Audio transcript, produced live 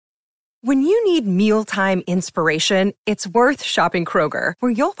When you need mealtime inspiration, it's worth shopping Kroger,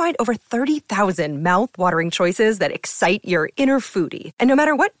 where you'll find over 30,000 mouth-watering choices that excite your inner foodie. And no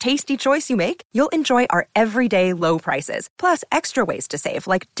matter what tasty choice you make, you'll enjoy our everyday low prices, plus extra ways to save,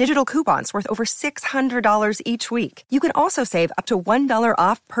 like digital coupons worth over $600 each week. You can also save up to $1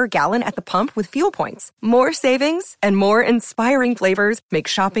 off per gallon at the pump with fuel points. More savings and more inspiring flavors make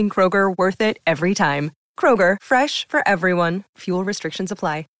shopping Kroger worth it every time. Kroger, fresh for everyone. Fuel restrictions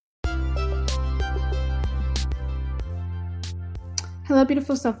apply. Hello,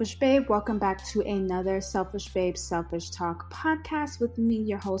 beautiful Selfish Babe. Welcome back to another Selfish Babe Selfish Talk podcast with me,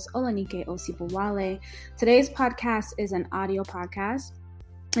 your host, Olanike Osibowale. Today's podcast is an audio podcast.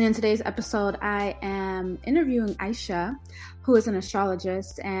 And in today's episode, I am interviewing Aisha, who is an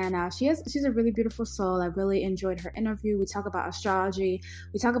astrologist, and she's a really beautiful soul. I really enjoyed her interview. We talk about astrology.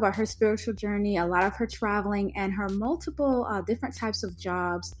 We talk about her spiritual journey, a lot of her traveling, and her multiple different types of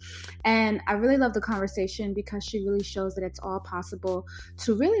jobs. And I really love the conversation because she really shows that it's all possible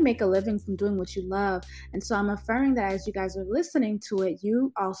to really make a living from doing what you love. And so I'm affirming that as you guys are listening to it,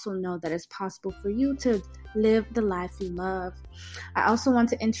 you also know that it's possible for you to live the life you love. I also want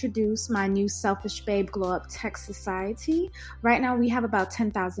to introduce my new Selfish Babe Glow Up Text Society. Right now we have about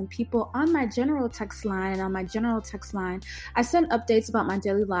 10,000 people on my general text line, and on my general text line I send updates about my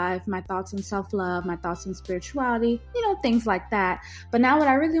daily life, my thoughts on self-love, my thoughts on spirituality, things like that. But now what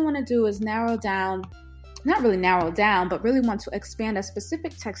I really want to do is not really narrow down, but really want to expand a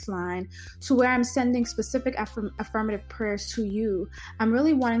specific text line to where I'm sending specific affirmative prayers to you. I'm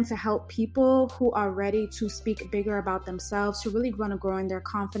really wanting to help people who are ready to speak bigger about themselves, to really want to grow in their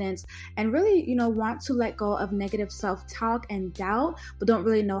confidence, and really, want to let go of negative self-talk and doubt, but don't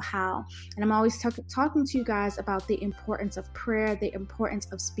really know how. And I'm always talking to you guys about the importance of prayer, the importance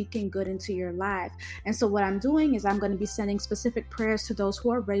of speaking good into your life. And so what I'm doing is I'm going to be sending specific prayers to those who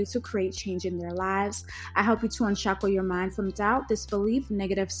are ready to create change in their lives. I help you to unshackle your mind from doubt, disbelief,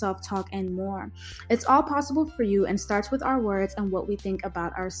 negative self-talk, and more. It's all possible for you and starts with our words and what we think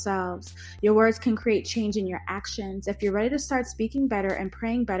about ourselves. Your words can create change in your actions. If you're ready to start speaking better and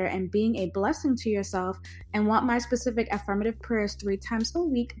praying better and being a blessing to yourself and want my specific affirmative prayers 3 times a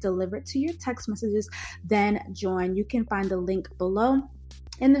week delivered to your text messages, then join. You can find the link below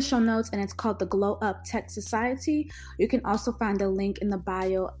in the show notes, and it's called the Glow Up Text Society. You can also find the link in the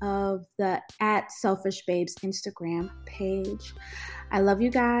bio of the @SelfishBabes Instagram page. I love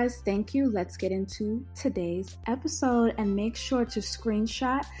you guys. Thank you. Let's get into today's episode, and make sure to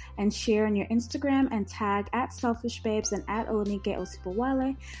screenshot and share on your Instagram and tag @SelfishBabes and @Olanike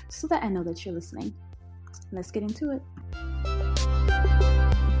Osibowale so that I know that you're listening. Let's get into it.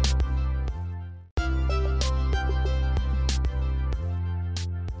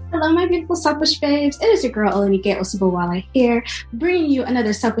 Hello, my beautiful Selfish Babes. It is your girl, Olanike Osibowale here, bringing you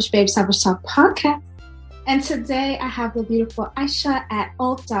another Selfish Babe Selfish Talk podcast. And today I have the beautiful Aisha at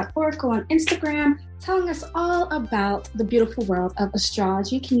alt.oracle on Instagram telling us all about the beautiful world of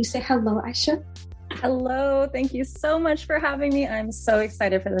astrology. Can you say hello, Aisha? Hello. Thank you so much for having me. I'm so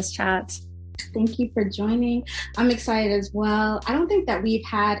excited for this chat. Thank you for joining. I'm excited as well. I don't think that we've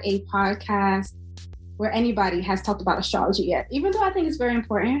had a podcast where anybody has talked about astrology yet, even though I think it's very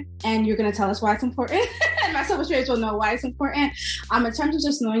important, and you're going to tell us why it's important, and my Selfish Babes will know why it's important. In terms of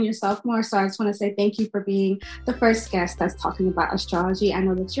just knowing yourself more, so I just want to say thank you for being the first guest that's talking about astrology. I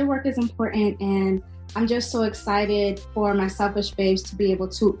know that your work is important, and I'm just so excited for my Selfish Babes to be able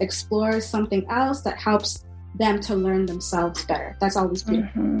to explore something else that helps them to learn themselves better. That's always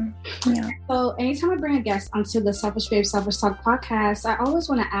beautiful. Mm-hmm. Yeah. So anytime I bring a guest onto the Selfish Babes Selfish Talk podcast, I always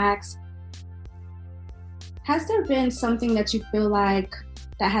want to ask, has there been something that you feel like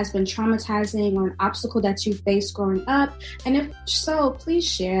that has been traumatizing or an obstacle that you faced growing up? And if so, please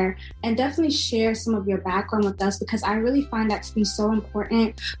share, and definitely share some of your background with us, because I really find that to be so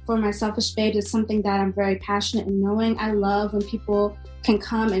important for my Selfish Babes. It's something that I'm very passionate in knowing. I love when people can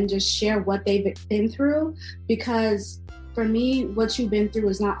come and just share what they've been through, because for me, what you've been through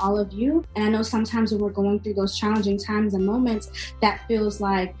is not all of you. And I know sometimes when we're going through those challenging times and moments, that feels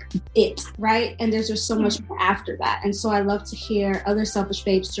like it, right? And there's just so much more after that. And so I love to hear other Selfish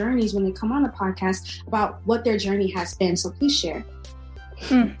Babes' journeys when they come on the podcast about what their journey has been. So please share.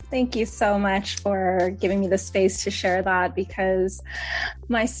 Thank you so much for giving me the space to share that, because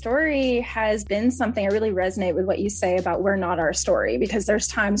my story has been something I really resonate with what you say about we're not our story, because there's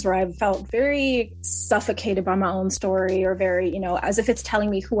times where I've felt very suffocated by my own story, or very, as if it's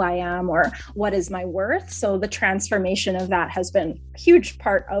telling me who I am or what is my worth. So the transformation of that has been a huge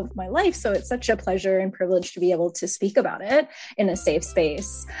part of my life. So it's such a pleasure and privilege to be able to speak about it in a safe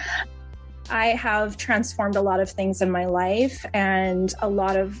space. I have transformed a lot of things in my life, and a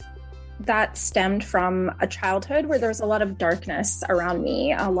lot of that stemmed from a childhood where there was a lot of darkness around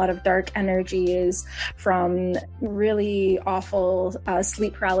me, a lot of dark energies from really awful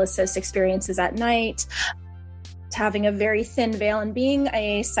sleep paralysis experiences at night, to having a very thin veil and being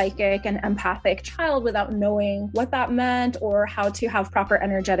a psychic and empathic child without knowing what that meant or how to have proper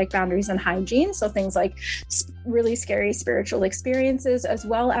energetic boundaries and hygiene. So things like really scary spiritual experiences, as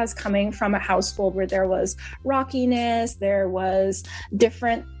well as coming from a household where there was rockiness, there was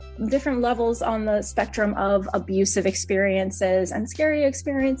different levels on the spectrum of abusive experiences and scary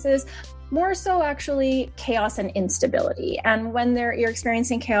experiences. More so actually chaos and instability. And when you're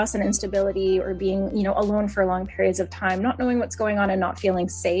experiencing chaos and instability or being, alone for long periods of time, not knowing what's going on and not feeling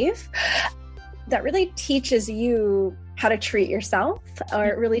safe, that really teaches you how to treat yourself, or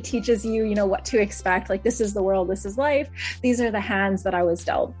it really teaches you, what to expect. Like, this is the world, this is life. These are the hands that I was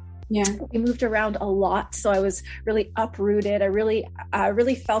dealt. Yeah. We moved around a lot. So I was really uprooted. I really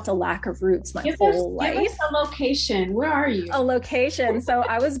felt a lack of roots my whole life. Give us a location. Where are you? A location. So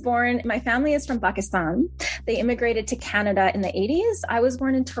I was born, my family is from Pakistan. They immigrated to Canada in the 80s. I was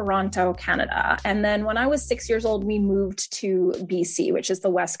born in Toronto, Canada. And then when I was 6 years old, we moved to BC, which is the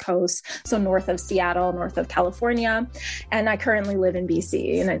West Coast. So north of Seattle, north of California. And I currently live in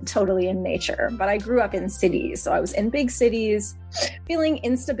BC and totally in nature, but I grew up in cities. So I was in big cities, feeling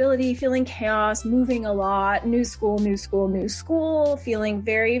instability, feeling chaos, moving a lot, new school, feeling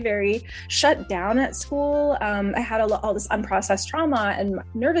very, very shut down at school. I had all this unprocessed trauma and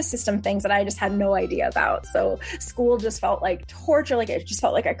nervous system things that I just had no idea about. So school just felt like torture. Like, it just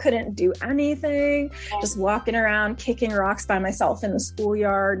felt like I couldn't do anything, just walking around, kicking rocks by myself in the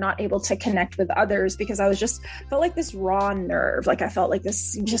schoolyard, not able to connect with others because I was just felt like this raw nerve. Like, I felt like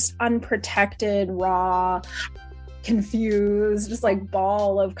this just unprotected, raw, confused, just like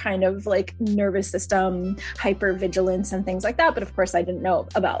ball of kind of like nervous system hypervigilance and things like that. But of course, I didn't know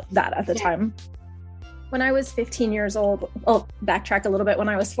about that at the time. When I was 15 years old, I'll backtrack a little bit. When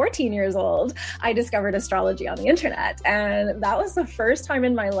I was 14 years old, I discovered astrology on the internet. And that was the first time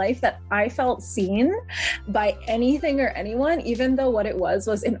in my life that I felt seen by anything or anyone, even though what it was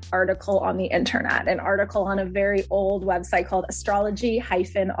an article on the internet, an article on a very old website called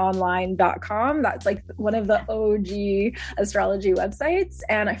astrology-online.com. That's like one of the OG astrology websites.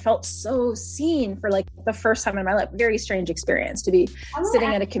 And I felt so seen for like the first time in my life. Very strange experience to be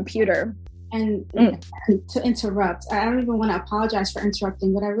sitting at a computer. And to interrupt, I don't even want to apologize for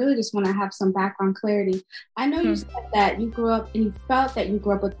interrupting, but I really just want to have some background clarity. I know you said that you grew up and you felt that you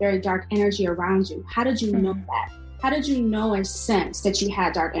grew up with very dark energy around you. How did you know that? How did you know and sense that you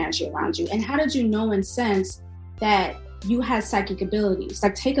had dark energy around you? And how did you know and sense that you had psychic abilities?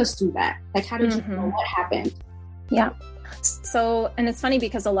 Like, take us through that. Like, how did you know what happened? Yeah. So, and it's funny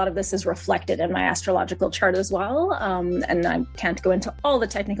because a lot of this is reflected in my astrological chart as well. And I can't go into all the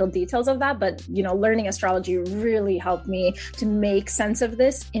technical details of that, but, learning astrology really helped me to make sense of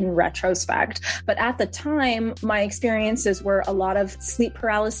this in retrospect. But at the time, my experiences were a lot of sleep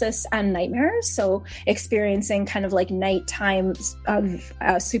paralysis and nightmares. So experiencing kind of like nighttime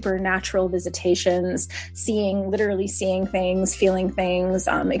supernatural visitations, literally seeing things, feeling things,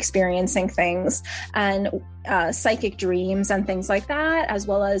 experiencing things, and psychic dreams and things like that, as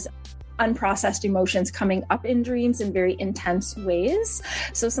well as unprocessed emotions coming up in dreams in very intense ways.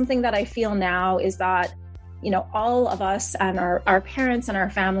 So something that I feel now is that, all of us and our parents and our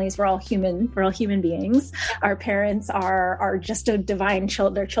families, we're all human beings. Our parents are just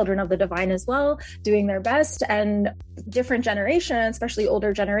they're children of the divine as well, doing their best. And different generations, especially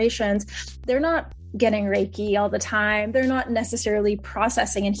older generations, they're not getting Reiki all the time. They're not necessarily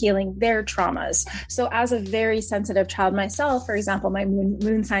processing and healing their traumas. So as a very sensitive child myself, for example, my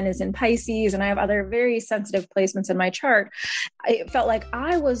moon sign is in Pisces and I have other very sensitive placements in my chart. I felt like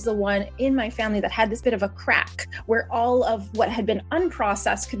I was the one in my family that had this bit of a crack where all of what had been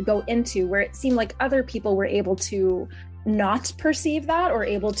unprocessed could go into, where it seemed like other people were able to not perceive that or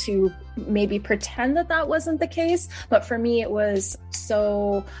able to maybe pretend that wasn't the case. But for me, it was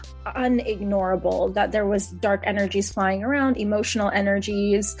so unignorable that there was dark energies flying around, emotional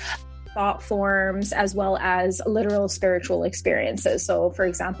energies, thought forms, as well as literal spiritual experiences. So for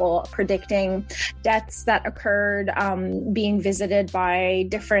example, predicting deaths that occurred, being visited by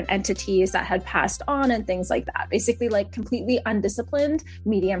different entities that had passed on and things like that. Basically like completely undisciplined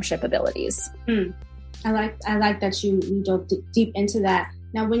mediumship abilities. I like that you dove deep into that.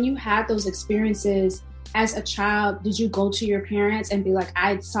 Now, when you had those experiences as a child, did you go to your parents and be like,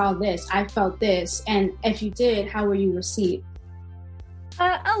 I saw this, I felt this? And if you did, how were you received?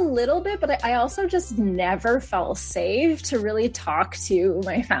 A little bit, but I also just never felt safe to really talk to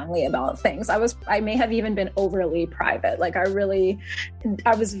my family about things. I may have even been overly private. Like I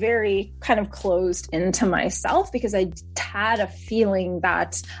was very kind of closed into myself because I had a feeling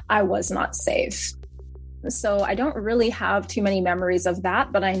that I was not safe. So I don't really have too many memories of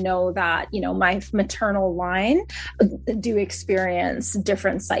that, but I know that, my maternal line do experience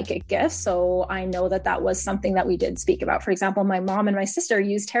different psychic gifts. So I know that that was something that we did speak about. For example, my mom and my sister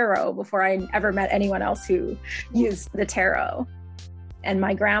used tarot before I ever met anyone else who used the tarot. And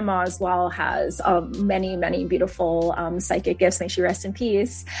my grandma as well has many, many beautiful psychic gifts. May she rest in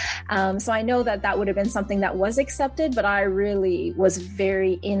peace. So I know that would have been something that was accepted, but I really was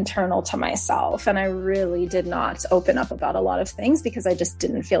very internal to myself. And I really did not open up about a lot of things because I just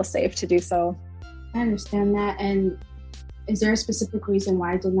didn't feel safe to do so. I understand that. And is there a specific reason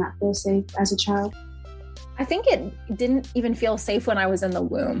why I did not feel safe as a child? I think it didn't even feel safe when I was in the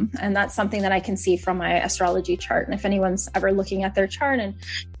womb. And that's something that I can see from my astrology chart. And if anyone's ever looking at their chart, and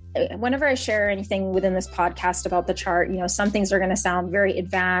whenever I share anything within this podcast about the chart, some things are going to sound very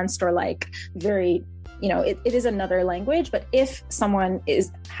advanced or like very, it is another language. But if someone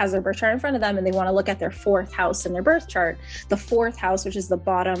has their birth chart in front of them and they want to look at their fourth house in their birth chart, the fourth house, which is the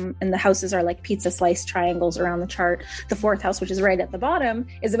bottom, and the houses are like pizza slice triangles around the chart. The fourth house, which is right at the bottom,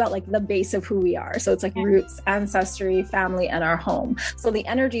 is about like the base of who we are. So it's like roots, ancestry, family, and our home. So the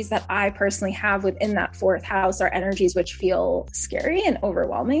energies that I personally have within that fourth house are energies which feel scary and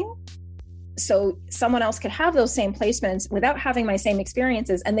overwhelming. So someone else could have those same placements without having my same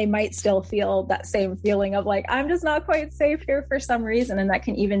experiences, and they might still feel that same feeling of like, I'm just not quite safe here for some reason. And that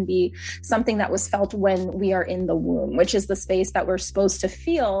can even be something that was felt when we are in the womb, which is the space that we're supposed to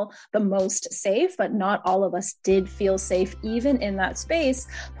feel the most safe, but not all of us did feel safe even in that space,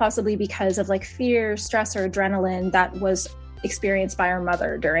 possibly because of like fear, stress, or adrenaline that was experienced by our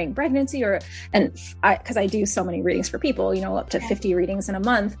mother during pregnancy, because I do so many readings for people, up to 50 readings in a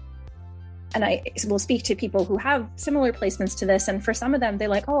month. And I will speak to people who have similar placements to this. And for some of them, they're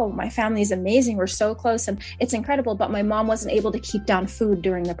like, oh, my family's amazing. We're so close and it's incredible. But my mom wasn't able to keep down food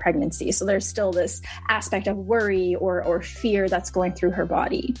during the pregnancy. So there's still this aspect of worry or fear that's going through her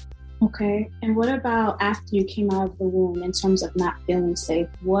body. Okay. And what about after you came out of the womb in terms of not feeling safe?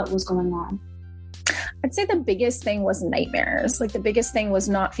 What was going on? I'd say the biggest thing was nightmares. Like the biggest thing was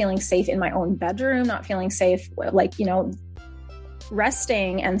not feeling safe in my own bedroom, not feeling safe,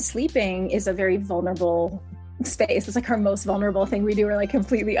 resting and sleeping is a very vulnerable space. It's like our most vulnerable thing we do. We're like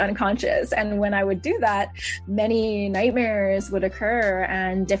completely unconscious. And when I would do that, many nightmares would occur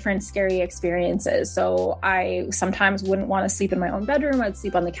and different scary experiences. So I sometimes wouldn't want to sleep in my own bedroom. I'd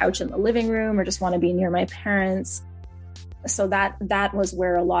sleep on the couch in the living room or just want to be near my parents. So that was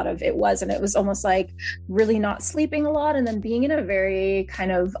where a lot of it was. And it was almost like really not sleeping a lot and then being in a very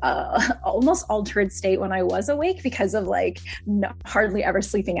kind of almost altered state when I was awake because of like hardly ever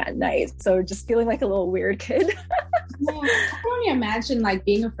sleeping at night. So just feeling like a little weird kid. Yeah, I can only imagine like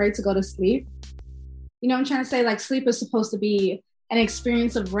being afraid to go to sleep. I'm trying to say like sleep is supposed to be an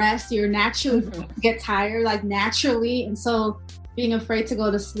experience of rest. You're naturally get tired like naturally. And so being afraid to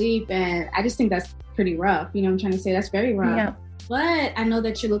go to sleep, and I just think that's pretty rough. I'm trying to say that's very rough. Yeah. But I know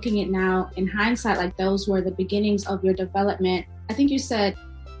that you're looking at now in hindsight, like those were the beginnings of your development. I think you said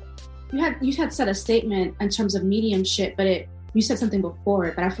you had said a statement in terms of mediumship, but you said something before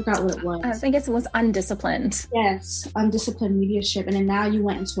it, but I forgot what it was. I think it was undisciplined. Yes, undisciplined mediumship. And then now you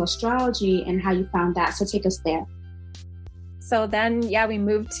went into astrology and how you found that. So take us there. So then, we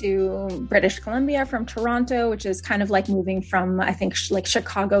moved to British Columbia from Toronto, which is kind of like moving from, I think, like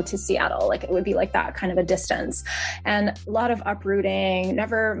Chicago to Seattle. Like it would be like that kind of a distance, and a lot of uprooting,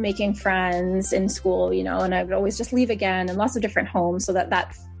 never making friends in school, and I would always just leave again, and lots of different homes. So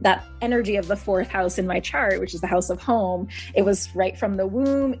that energy of the fourth house in my chart, which is the house of home, it was right from the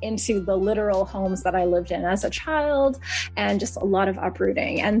womb into the literal homes that I lived in as a child, and just a lot of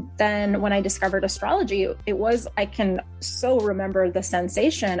uprooting. And then when I discovered astrology, I can so remember the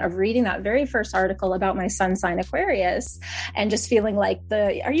sensation of reading that very first article about my sun sign Aquarius and just feeling like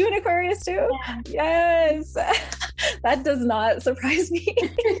are you an Aquarius too? Yeah. Yes. That does not surprise me.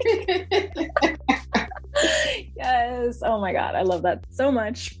 Yes. Oh my God. I love that so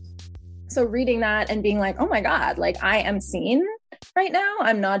much. So reading that and being like, oh my God, like I am seen right now.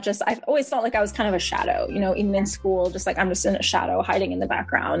 I've always felt like I was kind of a shadow, even in school, just like I'm just in a shadow hiding in the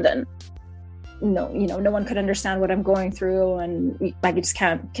background. And no one could understand what I'm going through, and I just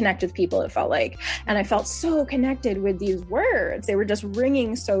can't connect with people, it felt like. And I felt so connected with these words. They were just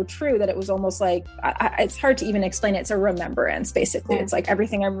ringing so true that it was almost like, it's hard to even explain it. It's a remembrance, basically. It's like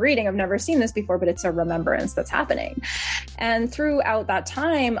everything I'm reading, I've never seen this before, but it's a remembrance that's happening. And throughout that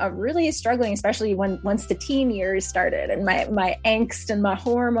time of really struggling, especially once the teen years started and my angst and my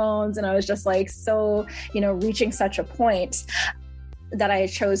hormones, and I was just like, so, reaching such a point that I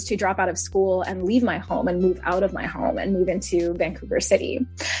chose to drop out of school and leave my home and move out of my home and move into Vancouver City.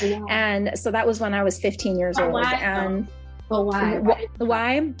 Yeah. And so that was when I was 15 years old. And why?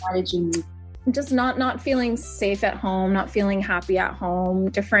 Why did you move? Just not feeling safe at home, not feeling happy at home,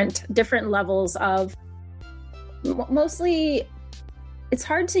 different levels of, mostly, it's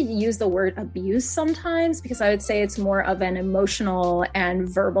hard to use the word abuse sometimes, because I would say it's more of an emotional and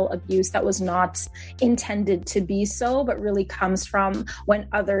verbal abuse that was not intended to be so, but really comes from when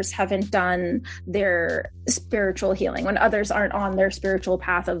others haven't done their spiritual healing, when others aren't on their spiritual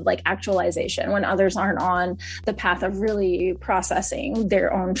path of like actualization, when others aren't on the path of really processing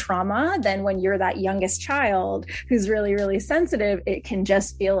their own trauma. Then when you're that youngest child who's really, really sensitive, it can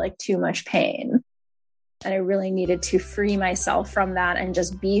just feel like too much pain. And I really needed to free myself from that and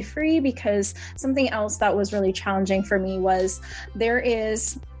just be free, because something else that was really challenging for me was there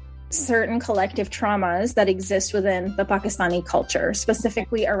is certain collective traumas that exist within the Pakistani culture,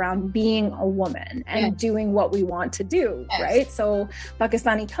 specifically around being a woman and doing what we want to do, right? So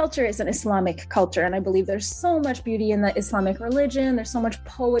Pakistani culture is an Islamic culture, and I believe there's so much beauty in the Islamic religion. There's so much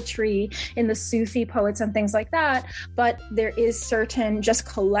poetry in the Sufi poets and things like that, but there is certain just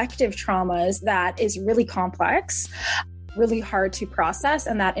collective traumas that is really complex, really hard to process,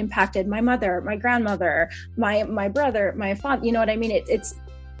 and that impacted my mother, my grandmother, my brother, my father. You know what I mean?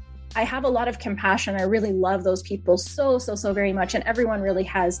 I have a lot of compassion. I really love those people so very much. And everyone really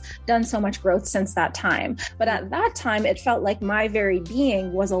has done so much growth since that time. But at that time, it felt like my very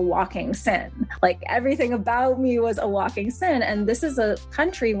being was a walking sin. Like everything about me was a walking sin. And this is a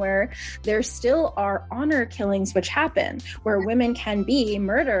country where there still are honor killings, which happen, where women can be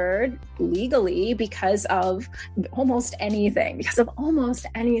murdered legally because of almost anything.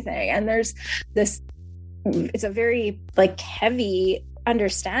 And there's this, it's a very like heavy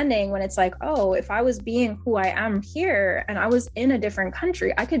understanding when it's like, oh, if I was being who I am here and I was in a different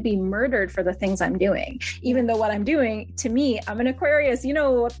country, I could be murdered for the things I'm doing, even though what I'm doing, to me, I'm an Aquarius, you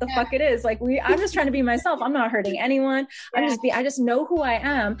know what the fuck it is. Like I'm just trying to be myself. I'm not hurting anyone. I just know who I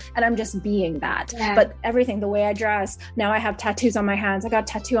am, and I'm just being that. But everything, the way I dress, now I have tattoos on my hands. I got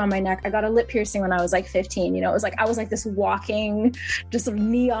a tattoo on my neck. I got a lip piercing when I was like 15. It was like I was like this walking just a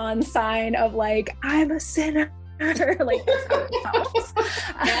neon sign of like, I'm a sinner. Like that's how it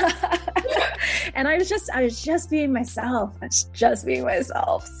felt. And I was just being myself.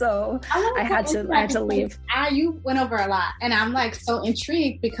 So I had to leave. You went over a lot, and I'm like so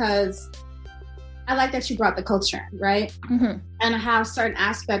intrigued because I like that you brought the culture, right? Mm-hmm. And how certain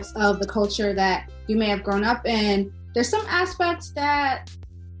aspects of the culture that you may have grown up in, there's some aspects that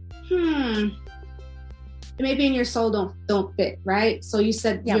maybe in your soul don't fit, right? So you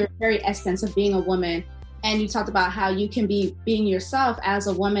said your very essence of being a woman. And you talked about how you can be being yourself as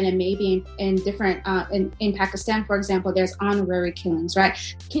a woman, and maybe in different, in Pakistan, for example, there's honorary killings, right?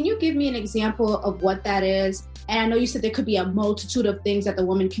 Can you give me an example of what that is? And I know you said there could be a multitude of things that the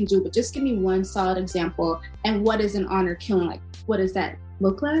woman can do, but just give me one solid example. And what is an honor killing? Like, what does that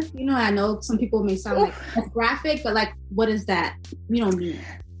look like? I know some people may sound like that's graphic, but like, what is that? You don't mean.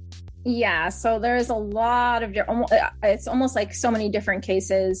 Yeah, so there's a lot of, it's almost like so many different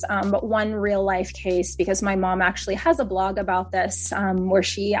cases, but one real life case, because my mom actually has a blog about this, where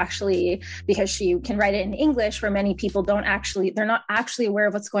she actually, because she can write it in English, where many people they're not actually aware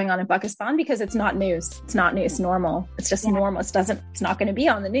of what's going on in Pakistan, because it's not news. It's not news, normal. It's just normal. It's not going to be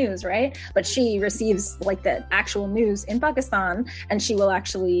on the news, right? But she receives like the actual news in Pakistan, and she will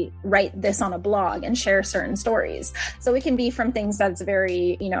actually write this on a blog and share certain stories. So it can be from things that's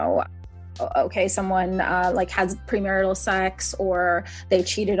very, okay, someone like has premarital sex, or they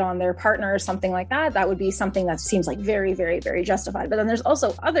cheated on their partner or something like that. That would be something that seems like very, very, very justified. But then there's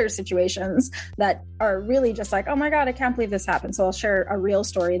also other situations that are really just like, oh my God, I can't believe this happened. So I'll share a real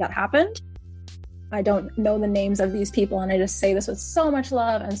story that happened. I don't know the names of these people, and I just say this with so much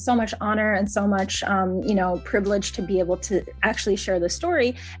love and so much honor and so much, privilege to be able to actually share the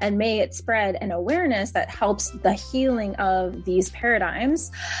story, and may it spread an awareness that helps the healing of these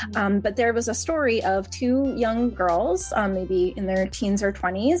paradigms. But there was a story of two young girls, maybe in their teens or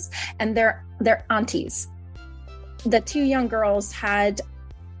 20s, and their aunties. The two young girls had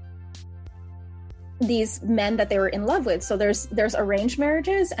these men that they were in love with. So there's arranged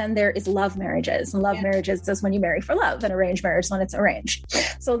marriages and there is love marriages. And love marriages is when you marry for love, and arranged marriage when it's arranged.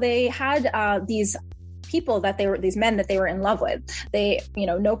 So they had these men that they were in love with. They,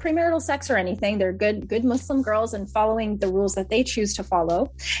 no premarital sex or anything. They're good Muslim girls and following the rules that they choose to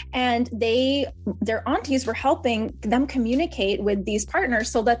follow. And their aunties were helping them communicate with these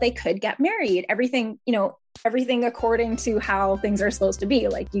partners so that they could get married. Everything according to how things are supposed to be.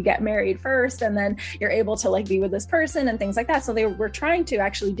 Like, you get married first and then you're able to like be with this person and things like that. So they were trying to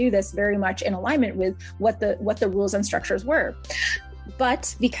actually do this very much in alignment with what the rules and structures were.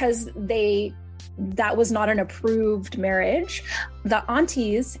 But because that was not an approved marriage, the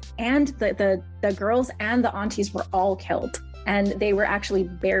aunties and the girls and the aunties were all killed, and they were actually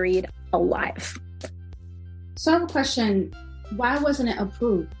buried alive. So I have a question. Why wasn't it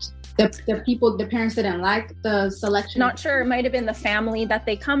approved? The parents didn't like the selection? Not sure. It might have been the family that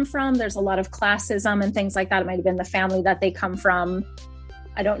they come from. There's a lot of classism and things like that. It might have been the family that they come from.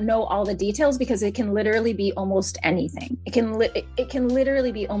 I don't know all the details because it can literally be almost anything. It can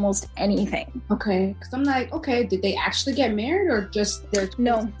literally be almost anything. Okay, because I'm like, okay, did they actually get married or just their?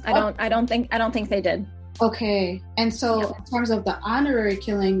 No, I don't think they did. Okay, and so in terms of the honorary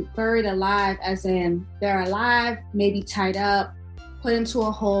killing, buried alive, as in they're alive, maybe tied up, put into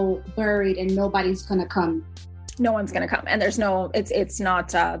a hole, buried, and nobody's gonna come. No one's going to come. And there's no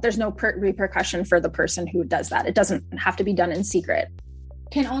repercussion for the person who does that. It doesn't have to be done in secret.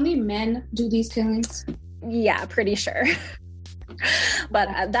 Can only men do these killings? Yeah, pretty sure.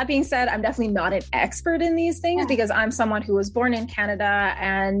 But that being said, I'm definitely not an expert in these things because I'm someone who was born in Canada,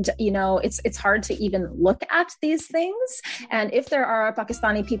 and it's hard to even look at these things. And if there are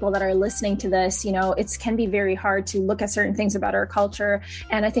Pakistani people that are listening to this, it can be very hard to look at certain things about our culture.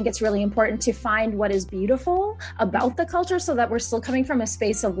 And I think it's really important to find what is beautiful about the culture so that we're still coming from a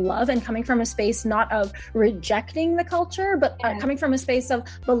space of love and coming from a space not of rejecting the culture, but coming from a space of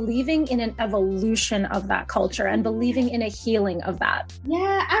believing in an evolution of that culture and believing in a healing of that.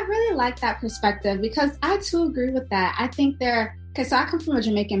 Yeah, I really like that perspective because I too agree with that. I think so I come from a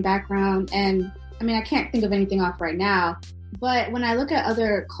Jamaican background, and I mean, I can't think of anything off right now, but when I look at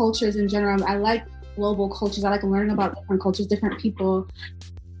other cultures in general, I like global cultures. I like learning about different cultures, different people.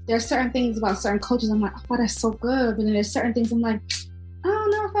 There's certain things about certain cultures I'm like, oh, that's so good. But then there's certain things I'm like, I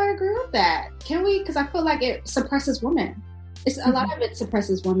don't know if I agree with that. Can we? Because I feel like it suppresses women. A lot of it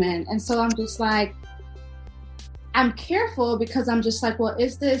suppresses women. And so I'm just like, I'm careful because I'm just like, well,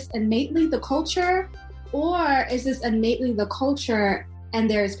 is this innately the culture, or is this innately the culture and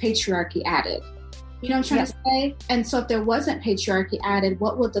there's patriarchy added? You know what I'm trying to say? And so if there wasn't patriarchy added,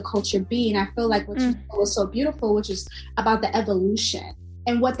 what would the culture be? And I feel like what you said was so beautiful, which is about the evolution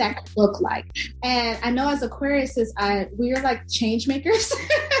and what that could look like. And I know as Aquariuses, we are like change makers.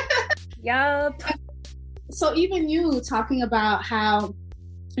 Yep. So even you talking about how,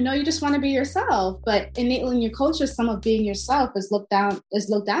 you just want to be yourself, but innately in your culture, some of being yourself is looked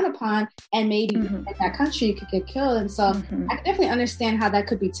down upon, and maybe in that country you could get killed. And so I can definitely understand how that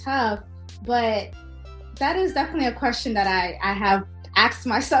could be tough, but that is definitely a question that I have asked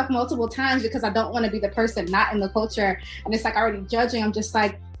myself multiple times because I don't want to be the person not in the culture. And it's like already judging. I'm just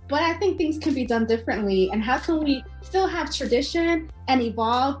like, but I think things can be done differently. And how can we still have tradition and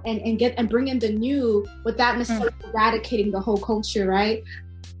evolve and bring in the new without necessarily eradicating the whole culture, right?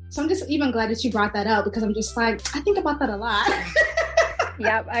 So I'm just even glad that you brought that up because I'm just like, I think about that a lot.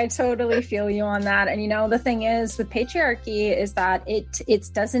 Yep, I totally feel you on that. And the thing is with patriarchy is that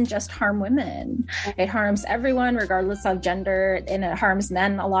it doesn't just harm women. It harms everyone regardless of gender, and it harms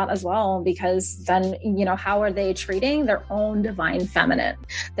men a lot as well, because then, how are they treating their own divine feminine?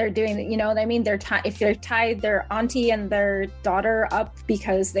 They're doing, if they're tied their auntie and their daughter up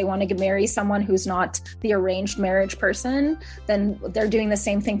because they want to marry someone who's not the arranged marriage person, then they're doing the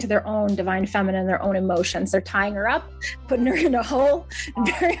same thing to their own divine feminine, their own emotions. They're tying her up, putting her in a hole, and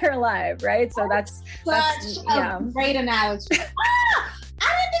bury her alive, right? So that's a great analogy. I didn't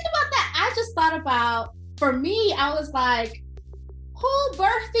think about that. I just thought about, for me, I was like, who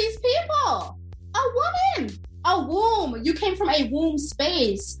birthed these people? A woman, a womb. You came from a womb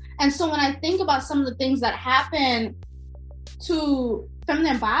space. And so when I think about some of the things that happen to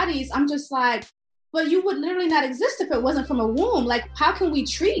feminine bodies, I'm just like, but you would literally not exist if it wasn't from a womb. Like, how can we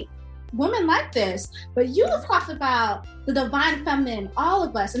treat women like this? But you talked about the divine feminine, all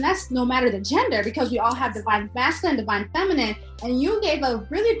of us, and that's no matter the gender, because we all have divine masculine, divine feminine, and you gave a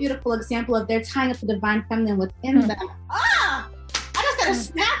really beautiful example of they're tying up the divine feminine within them. I just gotta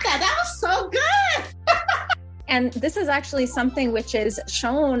snap that. That was so good. And this is actually something which is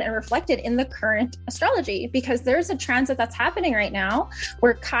shown and reflected in the current astrology, because there's a transit that's happening right now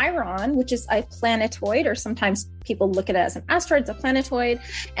where Chiron, which is a planetoid, or sometimes people look at it as an asteroid, it's a planetoid.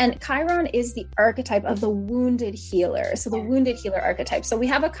 And Chiron is the archetype of the wounded healer. So the wounded healer archetype. So we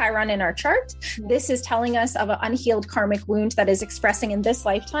have a Chiron in our chart. This is telling us of an unhealed karmic wound that is expressing in this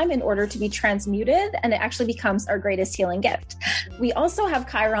lifetime in order to be transmuted. And it actually becomes our greatest healing gift. We also have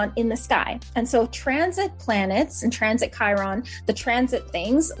Chiron in the sky. And so transit planets and transit Chiron, the transit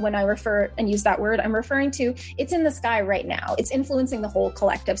things, when I refer and use that word, I'm referring to, it's in the sky right now. It's influencing the whole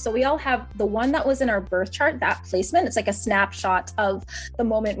collective. So we all have the one that was in our birth chart, that placement. It's like a snapshot of the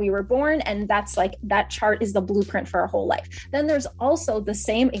moment we were born. And that's like, that chart is the blueprint for our whole life. Then there's also the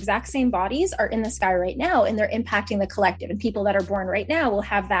exact same bodies are in the sky right now, and they're impacting the collective. And people that are born right now will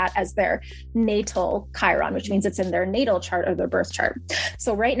have that as their natal Chiron, which means it's in their natal chart or their birth chart.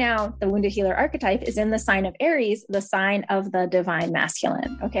 So right now, the wounded healer archetype is in the sign of Aries, the sign of the divine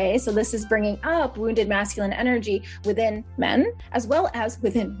masculine. Okay. So this is bringing up wounded masculine energy within men as well as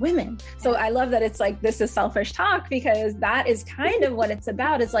within women. So I love that it's like, this is selfish talk, because that is kind of what it's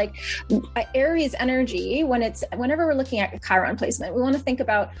about. It's like Aries energy, whenever we're looking at a Chiron placement, we want to think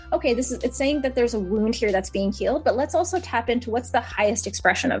about, okay, it's saying that there's a wound here that's being healed, but let's also tap into what's the highest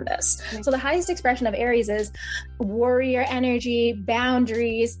expression of this. So the highest expression of Aries is warrior energy,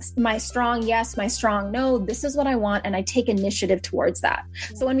 boundaries, my strong yes, my strong no, this is what I want, and I take initiative towards that.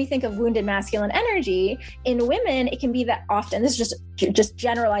 So when we think of wounded masculine energy in women, it can be that often, this is just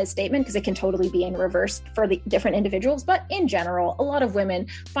generalized statement, because it can totally be in reverse for the different individuals, but in general, a lot of women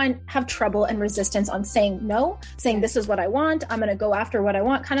have trouble and resistance on saying no, saying this is what I want, I'm going to go after what I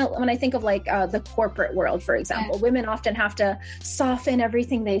want. Kind of when I think of like the corporate world, for example, women often have to soften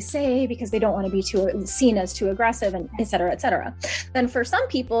everything they say because they don't want to be seen as too aggressive, and et cetera, et cetera. Then for some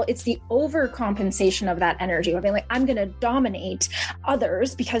people, it's the overcompensation of that energy of being like, I'm going to dominate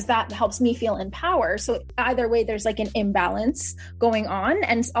others because that helps me feel in power. So either way, there's like an imbalance going on.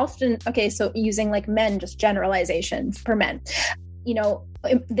 And often, okay, so using like men, just generalization for men, you know,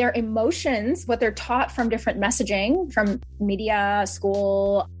 their emotions, what they're taught from different messaging from media,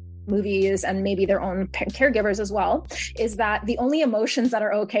 school, movies, and maybe their own caregivers as well, is that the only emotions that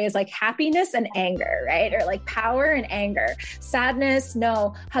are okay is like happiness and anger, right? Or like power and anger. Sadness,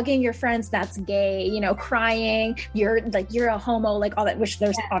 no. Hugging your friends, that's gay. You know, crying, you're a homo, like all that, which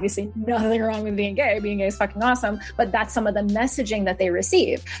there's obviously nothing wrong with being gay. Being gay is fucking awesome, but that's some of the messaging that they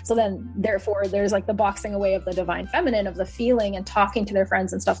receive. So then therefore there's like the boxing away of the divine feminine, of the feeling and talking to their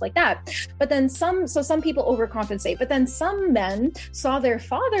friends and stuff like that. But then some people overcompensate, but then some men saw their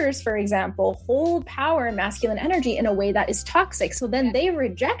fathers, for example, hold power and masculine energy in a way that is toxic. So then they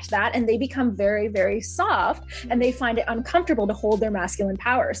reject that and they become very, very soft, and they find it uncomfortable to hold their masculine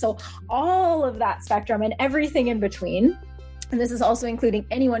power. So all of that spectrum and everything in between. And this is also including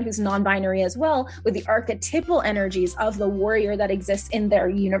anyone who's non-binary as well, with the archetypal energies of the warrior that exists in their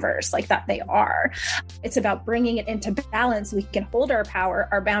universe, like that they are. It's about bringing it into balance. We can hold our power,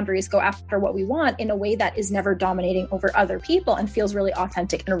 our boundaries, go after what we want in a way that is never dominating over other people and feels really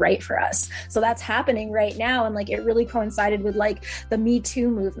authentic and right for us. So that's happening right now. And like, it really coincided with like the Me Too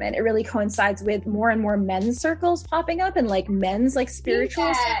movement. It really coincides with more and more men's circles popping up, and like men's like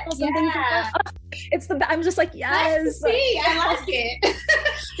spiritual circles and things like that. I'm just like, yes. I like it.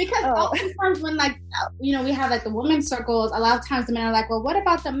 Because oftentimes when like, you know, we have like the women's circles, a lot of times the men are like, well, what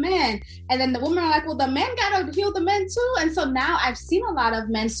about the men? And then the women are like, well, the men gotta heal the men too. And so now I've seen a lot of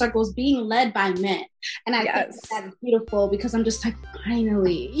men's circles being led by men. And I think that's beautiful, because I'm just like,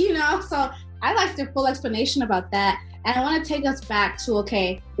 finally, you know? So I like the full explanation about that. And I want to take us back to,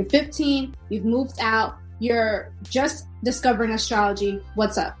 okay, you're 15, you've moved out, you're just discovering astrology.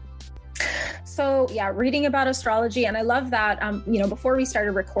 What's up? So yeah, reading about astrology. And I love that, you know, before we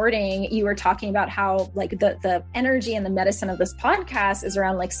started recording, you were talking about how like the energy and the medicine of this podcast is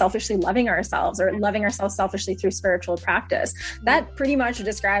around like selfishly loving ourselves, or loving ourselves selfishly through spiritual practice. That pretty much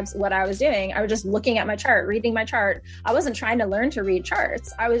describes what I was doing. I was just looking at my chart, reading my chart. I wasn't trying to learn to read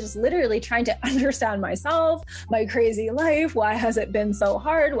charts. I was just literally trying to understand myself, my crazy life. Why has it been so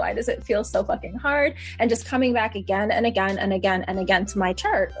hard? Why does it feel so fucking hard? And just coming back again and again and again and again to my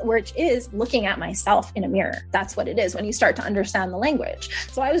chart, which is looking at myself in a mirror. That's what it is when you start to understand the language.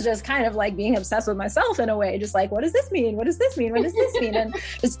 So I was just kind of like being obsessed with myself in a way, just like, what does this mean? What does this mean? What does this mean? And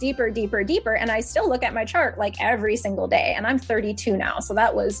just deeper, deeper, deeper. And I still look at my chart like every single day. And I'm 32 now. So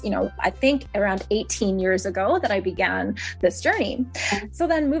that was, you know, I think around 18 years ago that I began this journey. So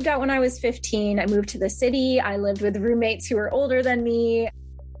then moved out when I was 15. I moved to the city. I lived with roommates who were older than me.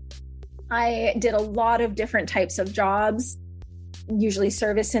 I did a lot of different types of jobs. usually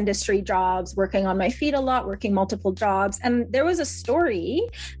service industry jobs, working on my feet a lot, working multiple jobs. And there was a story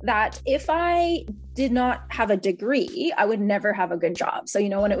that if I did not have a degree, I would never have a good job. So,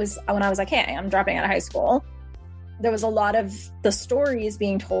 when I was like, hey, I'm dropping out of high school, there was a lot of the stories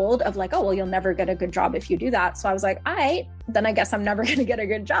being told of like, oh, well, you'll never get a good job if you do that. So I was like, all right, then I guess I'm never going to get a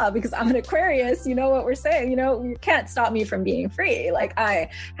good job because I'm an Aquarius. You know what we're saying? You can't stop me from being free. Like, I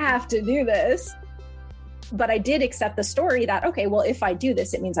have to do this. But I did accept the story that, okay, well, if I do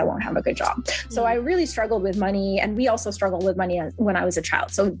this, it means I won't have a good job. Mm-hmm. So I really struggled with money. And we also struggled with money when I was a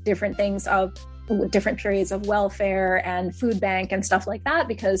child. So different things of different periods of welfare and food bank and stuff like that,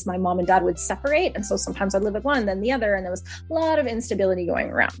 because my mom and dad would separate. And so sometimes I'd live with one, then the other. And there was a lot of instability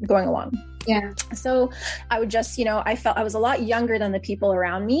going along. Yeah. So I would just, I felt I was a lot younger than the people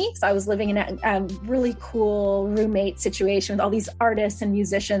around me. So I was living in a really cool roommate situation with all these artists and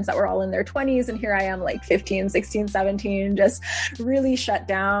musicians that were all in their 20s. And here I am like 15, 16, 17, just really shut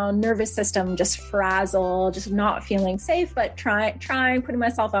down, nervous system, just frazzled, just not feeling safe, but trying, putting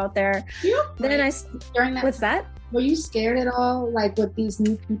myself out there. Then during that, what's that? Were you scared at all, like with these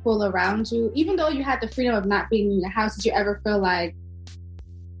new people around you? Even though you had the freedom of not being in your house, did you ever feel like,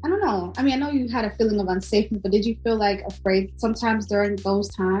 I don't know. I mean, I know you had a feeling of unsafety, but did you feel like afraid sometimes during those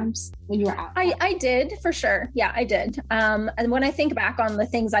times when you were out? I did, for sure. Yeah, I did. And when I think back on the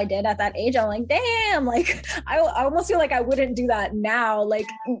things I did at that age, I'm like, damn, like I almost feel like I wouldn't do that now. Like,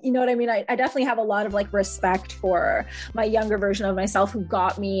 you know what I mean? I definitely have a lot of like respect for my younger version of myself who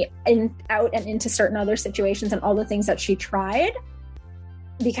got me out and into certain other situations and all the things that she tried,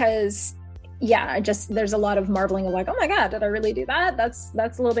 because there's a lot of marveling of like, oh my God, did I really do that? That's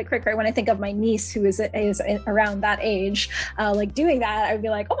a little bit quick, right? When I think of my niece who is around that age, like doing that, I would be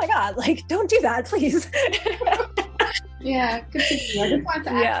like, oh my God, like, don't do that, please. Yeah, continue. I just wanted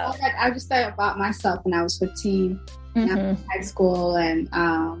to ask, I just thought about myself when I was 15 in high school. And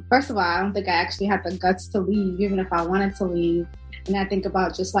first of all, I don't think I actually had the guts to leave, even if I wanted to leave. And I think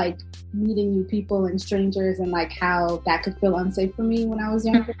about just like meeting new people and strangers and like how that could feel unsafe for me when I was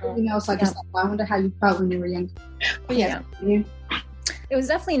younger, So I just I wonder how you felt when you were younger. But it was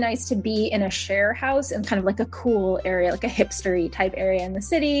definitely nice to be in a share house in kind of like a cool area, like a hipstery type area in the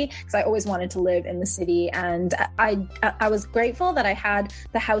city, because I always wanted to live in the city. And I was grateful that I had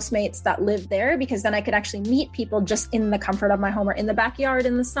the housemates that lived there, because then I could actually meet people just in the comfort of my home or in the backyard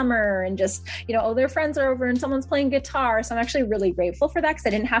in the summer, and just, their friends are over and someone's playing guitar. So I'm actually really grateful for that, because I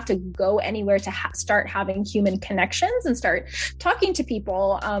didn't have to go anywhere to start having human connections and start talking to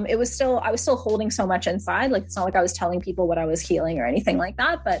people. I was still holding so much inside. Like, it's not like I was telling people what I was healing or anything like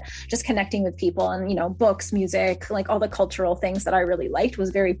that, but just connecting with people and, books, music, like all the cultural things that I really liked was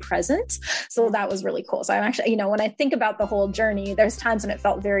very present. So that was really cool. So I'm actually, when I think about the whole journey, there's times when it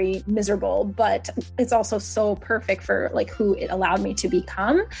felt very miserable, but it's also so perfect for like who it allowed me to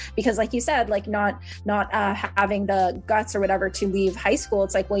become. Because like you said, like not having the guts or whatever to leave high school,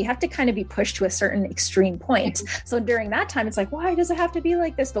 it's like, well, you have to kind of be pushed to a certain extreme point. So during that time, it's like, why does it have to be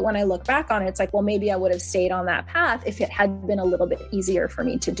like this? But when I look back on it, it's like, well, maybe I would have stayed on that path if it had been a little bit easier for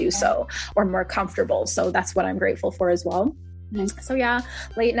me to do so, or more comfortable. So that's what I'm grateful for as well. So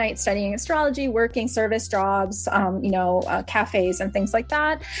late night studying astrology, working service jobs, cafes and things like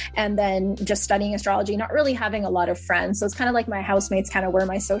that. And then just studying astrology, not really having a lot of friends. So it's kind of like my housemates kind of were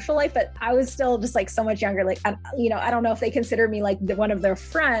my social life, but I was still just like so much younger. Like, I don't know if they consider me like one of their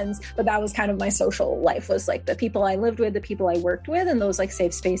friends, but that was kind of my social life, was like the people I lived with, the people I worked with, and those like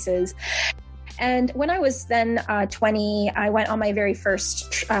safe spaces. And when I was then 20, I went on my very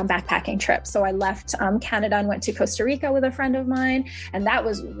first backpacking trip. So I left Canada and went to Costa Rica with a friend of mine. And that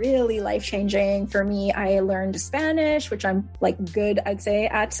was really life-changing for me. I learned Spanish, which I'm like good, I'd say,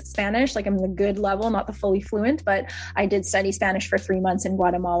 at Spanish. Like I'm the good level, not the fully fluent, but I did study Spanish for 3 months in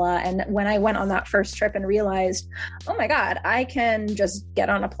Guatemala. And when I went on that first trip and realized, oh my God, I can just get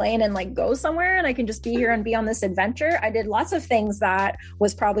on a plane and like go somewhere, and I can just be here and be on this adventure. I did lots of things that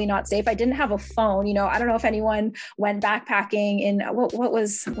was probably not safe. I didn't have a phone. I don't know if anyone went backpacking in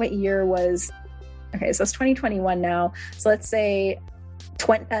what year was, okay, so it's 2021 now. So let's say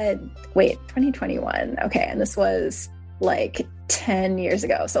 2021. Okay. And this was like 10 years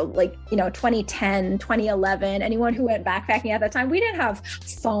ago. So like, 2010, 2011, anyone who went backpacking at that time, we didn't have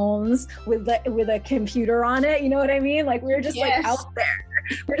phones with a computer on it. You know what I mean? Like we were just like out there.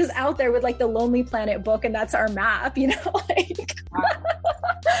 We're just out there with like the Lonely Planet book, and that's our map, like.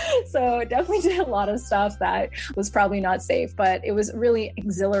 So definitely did a lot of stuff that was probably not safe, but it was really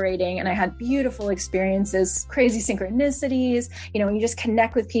exhilarating. And I had beautiful experiences, crazy synchronicities, when you just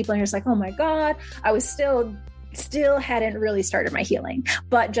connect with people and you're just like, oh my God, I was still still hadn't really started my healing,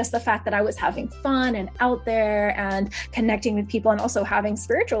 but just the fact that I was having fun and out there and connecting with people and also having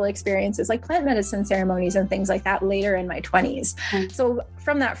spiritual experiences like plant medicine ceremonies and things like that later in my 20s. So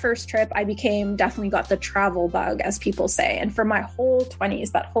from that first trip, I definitely got the travel bug, as people say. And for my whole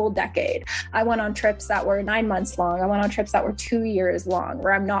 20s, that whole decade, I went on trips that were 9 months long. I went on trips that were 2 years long,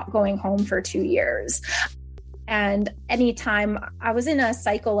 where I'm not going home for 2 years. And anytime I was in a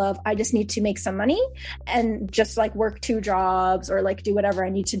cycle of, I just need to make some money and just like work 2 jobs or like do whatever I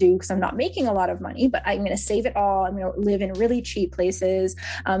need to do because I'm not making a lot of money, but I'm going to save it all. I'm going to live in really cheap places.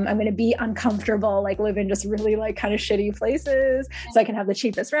 I'm going to be uncomfortable, like live in just really like kind of shitty places so I can have the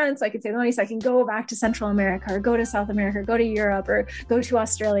cheapest rent, so I can save the money, so I can go back to Central America or go to South America, or go to Europe or go to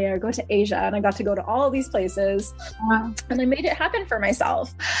Australia or go to Asia. And I got to go to all these places. Wow. And I made it happen for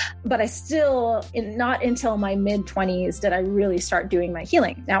myself. But I still, not until my mid-20s did I really start doing my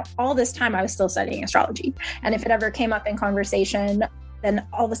healing. Now, all this time I was still studying astrology. And if it ever came up in conversation, then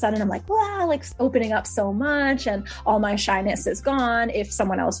all of a sudden I'm like, wow, like opening up so much and all my shyness is gone if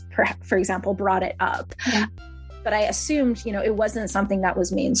someone else, for example, brought it up. Yeah. But I assumed, it wasn't something that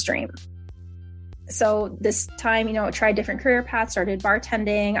was mainstream. So this time, I tried different career paths, started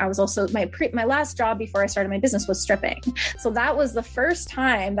bartending. I was also, my last job before I started my business was stripping. So that was the first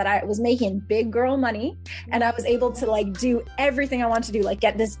time that I was making big girl money, and I was able to like do everything I wanted to do, like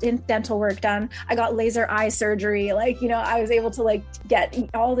get this dental work done. I got laser eye surgery. I was able to like get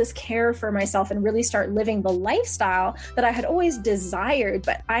all this care for myself and really start living the lifestyle that I had always desired.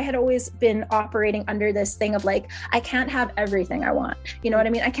 But I had always been operating under this thing of like, I can't have everything I want. You know what I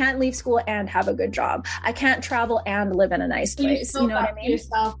mean? I can't leave school and have a good job. I can't travel and live in a nice place. You know what I mean?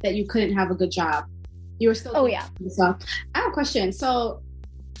 Yourself that you couldn't have a good job. You were still. Oh yeah. Yourself. I have a question. So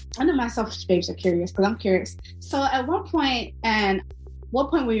I know my selfish babes are curious because I'm curious. So at what point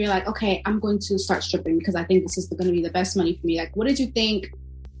were you like, okay, I'm going to start stripping because I think this is going to be the best money for me? Like, what did you think,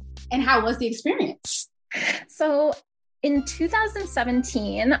 and how was the experience? So in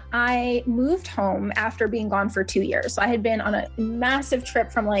 2017, I moved home after being gone for 2 years. So I had been on a massive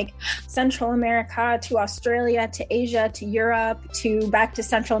trip from like Central America to Australia to Asia to Europe to back to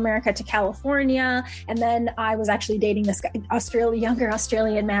Central America to California. And then I was actually dating this guy, younger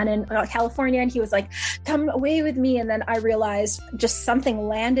Australian man in California. And he was like, come away with me. And then I realized just something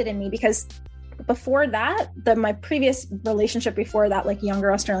landed in me because before that, my previous relationship before that, like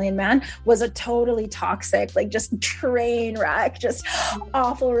younger Australian man, was a totally toxic, like just train wreck, just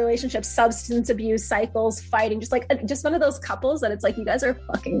awful relationships, substance abuse cycles, fighting, just one of those couples that it's like, you guys are a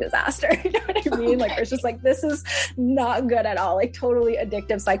fucking disaster. You know what I mean? Like, it's just like, this is not good at all, like totally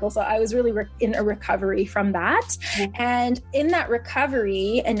addictive cycle. So I was really in a recovery from that. Mm-hmm. And in that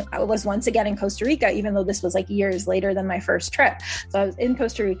recovery, and I was once again in Costa Rica, even though this was like years later than my first trip. So I was in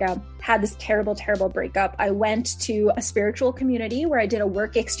Costa Rica, had this terrible breakup. I went to a spiritual community where I did a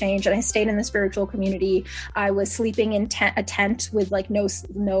work exchange, and I stayed in the spiritual community. I was sleeping in a tent with like no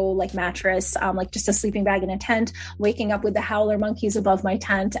like mattress, like just a sleeping bag in a tent, waking up with the howler monkeys above my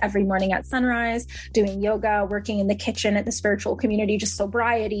tent every morning at sunrise, doing yoga, working in the kitchen at the spiritual community, just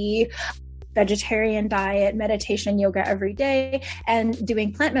sobriety, vegetarian diet, meditation, yoga every day, and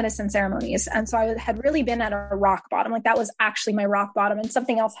doing plant medicine ceremonies. And so I had really been at a rock bottom. Like that was actually my rock bottom. And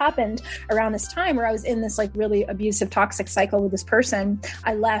something else happened around this time where I was in this like really abusive, toxic cycle with this person.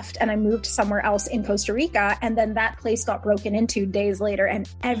 I left and I moved somewhere else in Costa Rica. And then that place got broken into days later, and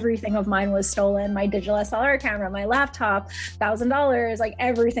everything of mine was stolen. My digital SLR camera, my laptop, $1,000, like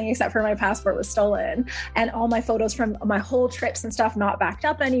everything except for my passport was stolen. And all my photos from my whole trips and stuff not backed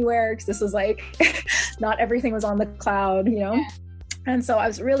up anywhere, because this was like, not everything was on the cloud, Yeah. And so I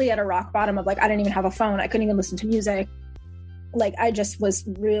was really at a rock bottom of like, I didn't even have a phone. I couldn't even listen to music. Like I just was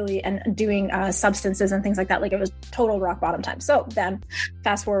really doing substances and things like that. Like it was total rock bottom time. So then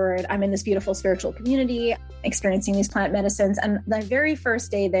fast forward, I'm in this beautiful spiritual community, experiencing these plant medicines. And the very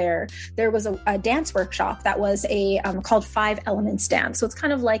first day there was a dance workshop that was called 5 Elements Dance. So it's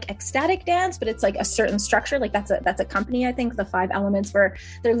kind of like ecstatic dance, but it's like a certain structure. Like that's a company, I think, the 5 Elements, where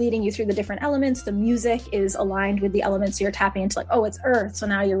they're leading you through the different elements. The music is aligned with the elements. So you're tapping into like, oh, it's earth. So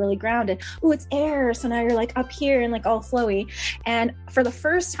now you're really grounded. Oh, it's air. So now you're like up here and like all flowy. And for the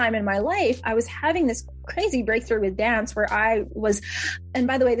first time in my life, I was having this crazy breakthrough with dance where I was, and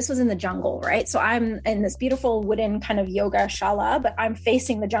by the way, this was in the jungle, right? So I'm in this beautiful wooden kind of yoga shala, but I'm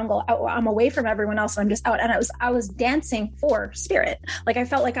facing the jungle. I'm away from everyone else, and I'm just out. And I was dancing for spirit. Like I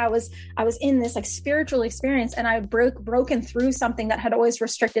felt like I was in this like spiritual experience, and I broken through something that had always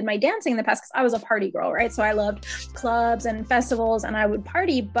restricted my dancing in the past, because I was a party girl, right? So I loved clubs and festivals, and I would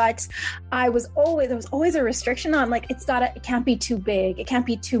party, but there was always a restriction on like, it can't be too big. It can't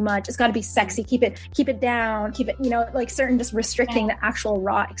be too much. It's got to be sexy. Keep it it down, keep it, like certain just restricting the actual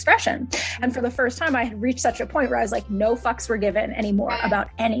raw expression. And for the first time, I had reached such a point where I was like, no fucks were given anymore about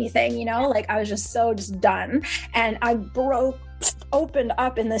anything, like I was just done. And I opened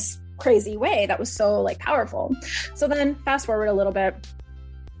up in this crazy way that was so like powerful. So then fast forward a little bit,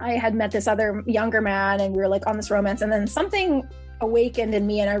 I had met this other younger man and we were like on this romance, and then something awakened in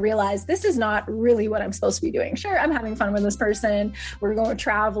me and I realized this is not really what I'm supposed to be doing. Sure, I'm having fun with this person. We're going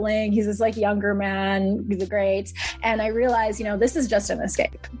traveling. He's this like younger man. He's great. And I realized, this is just an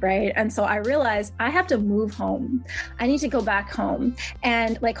escape, right? And so I realized I have to move home. I need to go back home,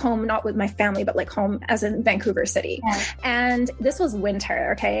 and like home, not with my family, but like home as in Vancouver City. Yeah. And this was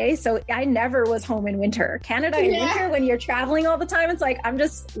winter. Okay. So I never was home in winter. Canada in winter, when you're traveling all the time, it's like,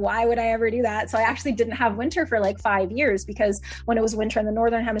 why would I ever do that? So I actually didn't have winter for like 5 years, because when it was winter in the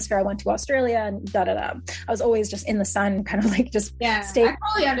Northern Hemisphere, I went to Australia and I was always just in the sun, kind of like just stay. I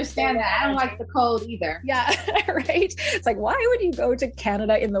totally understand that. I don't like the cold either. Yeah, right. It's like, why would you go to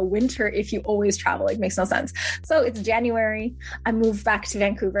Canada in the winter if you always travel? It makes no sense. So it's January. I moved back to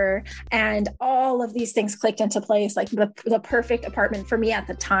Vancouver, and all of these things clicked into place. Like the perfect apartment for me at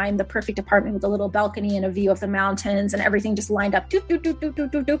the time, the perfect apartment with a little balcony and a view of the mountains, and everything just lined up.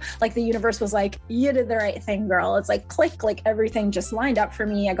 Like the universe was like, you did the right thing, girl. It's like click, like everything just lined up for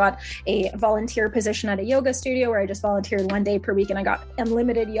me. I got a volunteer position at a yoga studio where I just volunteered 1 day per week, and I got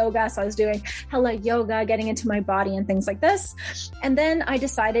unlimited yoga. So I was doing hella yoga, getting into my body and things like this. And then I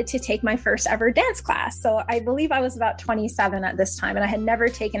decided to take my first ever dance class. So I believe I was about 27 at this time, and I had never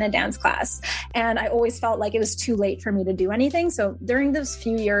taken a dance class. And I always felt like it was too late for me to do anything. So during those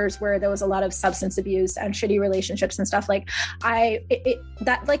few years where there was a lot of substance abuse and shitty relationships and stuff, like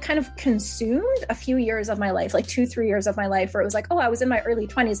that like kind of consumed a few years of my life, like 2-3 years of my life, where it was like, oh, I was in my early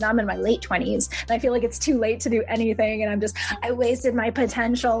 20s. Now I'm in my late 20s. And I feel like it's too late to do anything. And I wasted my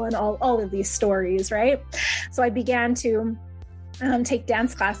potential and all of these stories, right? So I began to take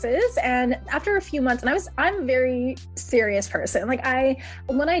dance classes. And after a few months, and I'm a very serious person. Like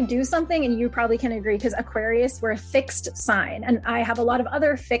when I do something, and you probably can agree, because Aquarius, we're a fixed sign. And I have a lot of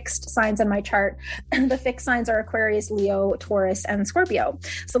other fixed signs in my chart. The fixed signs are Aquarius, Leo, Taurus, and Scorpio.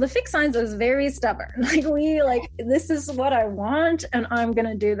 So the fixed signs is very stubborn. This is what I want, and I'm going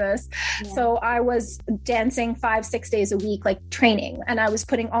to do this. Yeah. So I was dancing 5-6 days a week, like training. And I was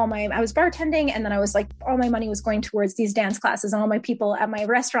I was bartending, and then I was like, all my money was going towards these dance classes, and all my people at my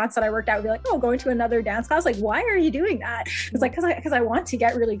restaurants that I worked at would be like, oh, going to another dance class. Like, why are you doing that? It's like, because I want to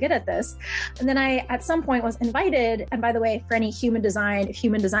get really good at this. And then I, at some point, was invited. And by the way, for any human design, if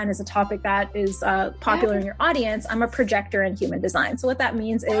human design is a topic that is popular in your audience, I'm a projector in human design. So what that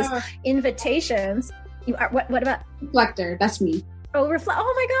means is invitations. What about? Reflector. That's me. Oh, oh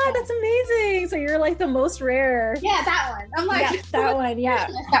my God, that's amazing. So you're like the most rare. Yeah, that one. I'm like, yeah, that one. Yeah.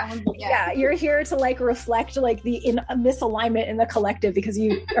 That one, yeah. You're here to like reflect like the misalignment in the collective, because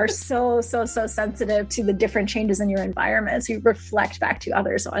you are so sensitive to the different changes in your environment. So you reflect back to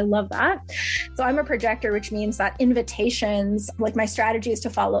others. So I love that. So I'm a projector, which means that invitations, like my strategy is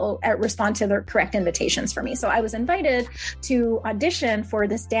to respond to the correct invitations for me. So I was invited to audition for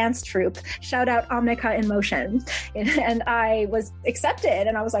this dance troupe, shout out Omnica in Motion. And I was accepted,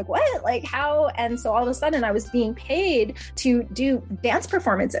 and I was like, what? Like, how? And so all of a sudden I was being paid to do dance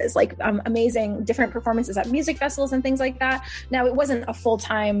performances, like amazing different performances at music festivals and things like that. Now it wasn't a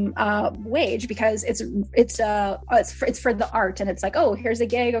full-time wage, because it's for the art, and it's like, oh, here's a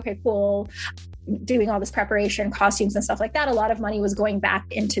gig, okay, cool, doing all this preparation, costumes and stuff like that. A lot of money was going back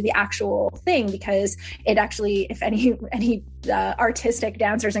into the actual thing, because it actually, if any artistic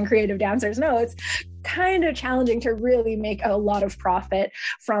dancers and creative dancers know, it's kind of challenging to really make a lot of profit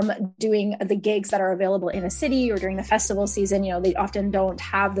from doing the gigs that are available in a city or during the festival season. They often don't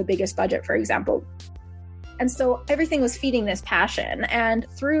have the biggest budget, for example. And so everything was feeding this passion. And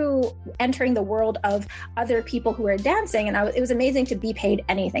through entering the world of other people who were dancing, and it was amazing to be paid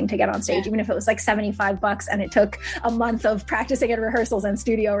anything to get on stage, even if it was like $75 and it took a month of practicing and rehearsals and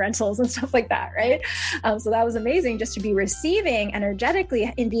studio rentals and stuff like that, right? So that was amazing, just to be receiving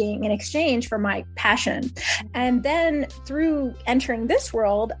energetically in being in exchange for my passion. And then through entering this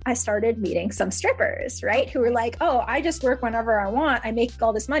world, I started meeting some strippers, right? Who were like, oh, I just work whenever I want. I make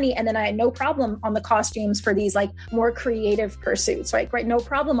all this money. And then I had no problem on the costumes for these like more creative pursuits, right? No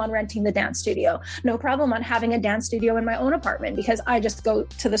problem on renting the dance studio. No problem on having a dance studio in my own apartment, because I just go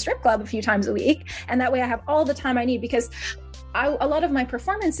to the strip club a few times a week. And that way I have all the time I need, because a lot of my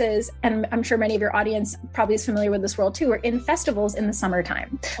performances, and I'm sure many of your audience probably is familiar with this world too, are in festivals in the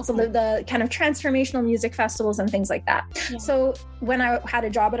summertime. So the kind of transformational music festivals and things like that. Yeah. So when I had a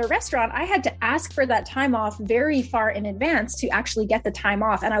job at a restaurant, I had to ask for that time off very far in advance to actually get the time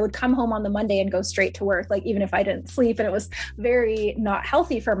off. And I would come home on the Monday and go straight to work, like even if I didn't sleep. And it was very not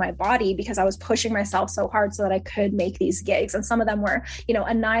healthy for my body because I was pushing myself so hard so that I could make these gigs. And some of them were,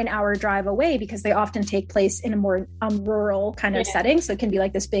 a 9-hour drive away because they often take place in a more rural kind of setting. So it can be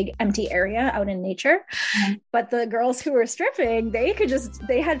like this big empty area out in nature. Mm-hmm. But the girls who were stripping, they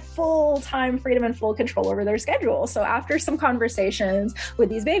had full-time freedom and full control over their schedule. So after some conversations with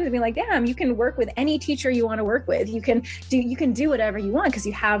these babes, I'd be like, damn, you can work with any teacher you want to work with. You can do whatever you want because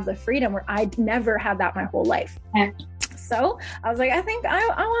you have the freedom, where I'd never had that my whole life. So I was like, I think I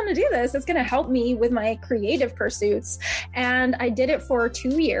want to do this. It's going to help me with my creative pursuits. And I did it for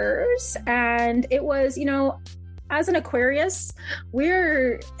 2 years. And it was, as an Aquarius,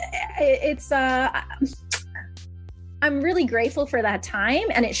 I'm really grateful for that time.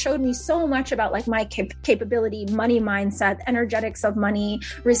 And it showed me so much about like my capability, money mindset, energetics of money,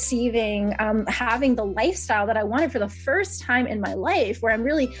 receiving, having the lifestyle that I wanted for the first time in my life, where I'm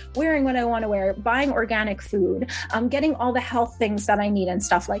really wearing what I want to wear, buying organic food, getting all the health things that I need and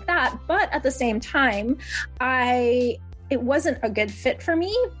stuff like that. But at the same time, it wasn't a good fit for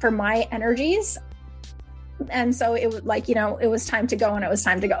me, for my energies. And so it was like, it was time to go, and it was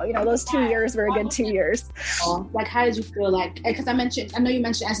time to go. Those 2 years were a good 2 years. Like, how did you feel like, because I know you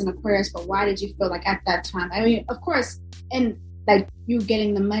mentioned as an Aquarius, but why did you feel like at that time? I mean, of course, and like you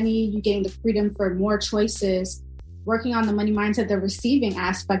getting the money, you getting the freedom for more choices, working on the money mindset, the receiving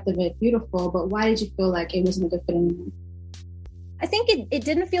aspect of it, beautiful. But why did you feel like it wasn't a good fit anymore? I think it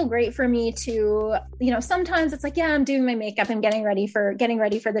didn't feel great for me to, sometimes it's like, yeah, I'm doing my makeup and getting ready for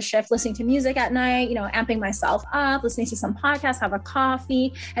the shift, listening to music at night, amping myself up, listening to some podcasts, have a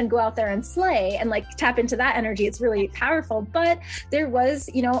coffee, and go out there and slay and like tap into that energy. It's really powerful. But there was,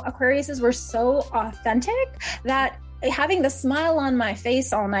 Aquariuses were so authentic that having the smile on my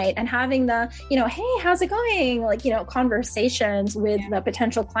face all night and having the, hey, how's it going? Like, conversations with the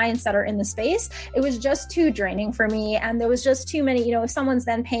potential clients that are in the space, it was just too draining for me. And there was just too many, if someone's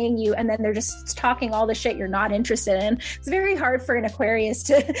then paying you and then they're just talking all the shit you're not interested in, it's very hard for an Aquarius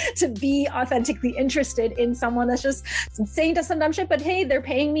to be authentically interested in someone that's just saying to some dumb shit, but hey, they're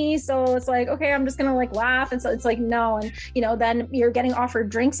paying me. So it's like, okay, I'm just going to like laugh. And so it's like, no. And, then you're getting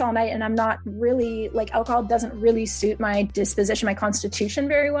offered drinks all night, and I'm not really like, alcohol doesn't really suit my disposition, my constitution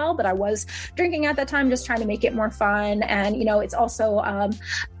very well, but I was drinking at that time, just trying to make it more fun. And, it's also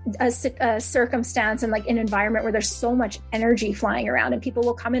a circumstance and like an environment where there's so much energy flying around, and people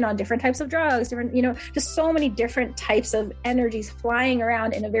will come in on different types of drugs, different, just so many different types of energies flying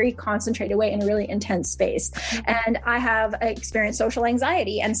around in a very concentrated way in a really intense space. Mm-hmm. And I have experienced social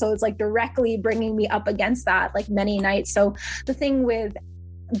anxiety. And so it's like directly bringing me up against that, like many nights. So the thing with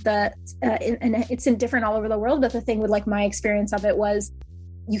and it's in different all over the world, but the thing with like my experience of it was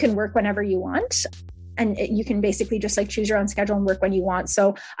you can work whenever you want. And you can basically just like choose your own schedule and work when you want.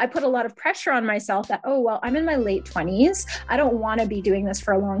 So I put a lot of pressure on myself that, I'm in my late 20s. I don't want to be doing this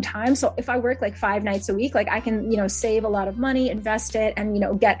for a long time. So if I work like 5 nights a week, like I can, save a lot of money, invest it, and,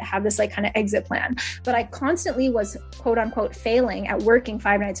 have this like kind of exit plan. But I constantly was quote unquote failing at working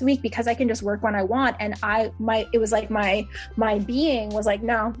 5 nights a week because I can just work when I want. And it was like my being was like,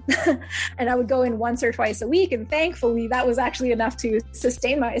 no. And I would go in once or twice a week. And thankfully that was actually enough to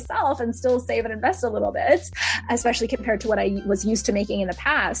sustain myself and still save and invest a little bit, especially compared to what I was used to making in the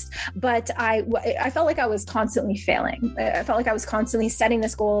past. But I felt like I was constantly failing. I felt like I was constantly setting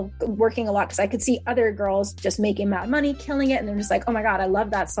this goal, working a lot, because I could see other girls just making mad money, killing it. And they're just like, oh my God, I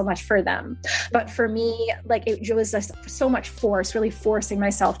love that so much for them. But for me, like it was just so much force, really forcing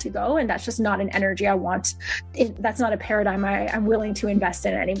myself to go. And that's just not an energy I want. That's not a paradigm I'm willing to invest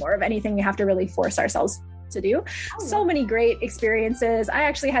in anymore. If anything, we have to really force ourselves to do. So many great experiences. I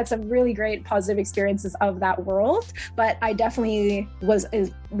actually had some really great positive experiences of that world, but I definitely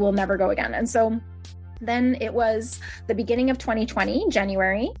will never go again. And so then it was the beginning of 2020,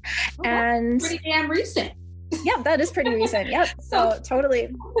 January. And pretty damn recent. Yeah, that is pretty recent. Yep. So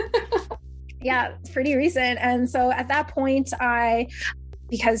totally. Yeah, it's pretty recent. And so at that point,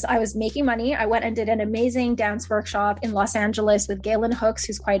 because I was making money, I went and did an amazing dance workshop in Los Angeles with Galen Hooks,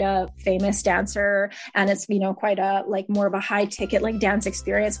 who's quite a famous dancer. And it's, quite a, like more of a high ticket, like dance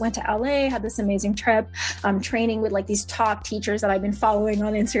experience. Went to LA, had this amazing trip, training with like these top teachers that I've been following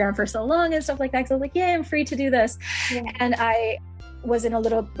on Instagram for so long and stuff like that. So I was like, yeah, I'm free to do this. Yeah. And was in a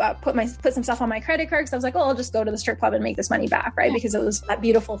little, put some stuff on my credit card. Cause I was like, oh, I'll just go to the strip club and make this money back. Right. Because it was that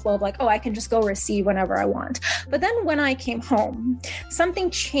beautiful flow of like, oh, I can just go receive whenever I want. But then when I came home, something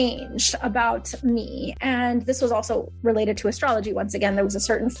changed about me. And this was also related to astrology. Once again, there was a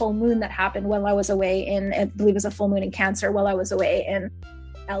certain full moon that happened while I was away I believe it was a full moon in Cancer while I was away in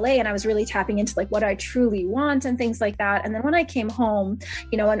LA. And I was really tapping into like what I truly want and things like that. And then when I came home,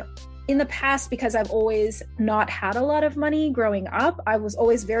 and in the past, because I've always not had a lot of money growing up, I was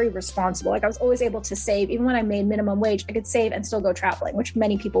always very responsible. Like I was always able to save. Even when I made minimum wage, I could save and still go traveling, which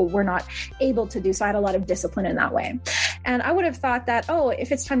many people were not able to do. So I had a lot of discipline in that way. And I would have thought that, oh,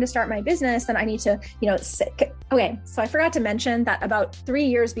 if it's time to start my business, then I need to, okay. So I forgot to mention that about 3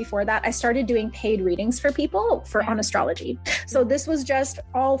 years before that, I started doing paid readings for people on astrology. So this was just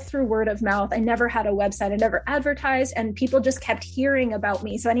all through word of mouth. I never had a website. I never advertised, and people just kept hearing about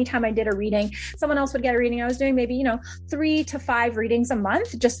me. So anytime I did a reading, someone else would get a reading. I was doing maybe, 3 to 5 readings a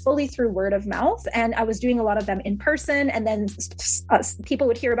month, just fully through word of mouth. And I was doing a lot of them in person. And then people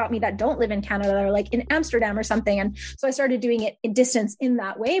would hear about me that don't live in Canada or like in Amsterdam or something. And so I started doing it in distance in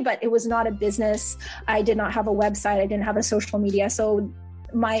that way, but it was not a business. I did not have a website. I didn't have a social media. So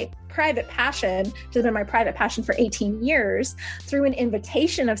my private passion, which has been my private passion for 18 years, through an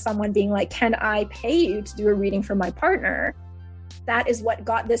invitation of someone being like, can I pay you to do a reading for my partner? That is what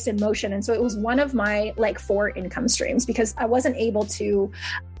got this in motion. And so it was one of my 4 income streams, because I wasn't able to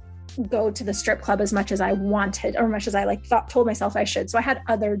go to the strip club as much as I wanted, or much as I told myself I should. So I had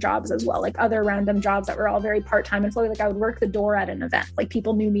other jobs as well, like other random jobs that were all very part-time and flowy. Like I would work the door at an event, like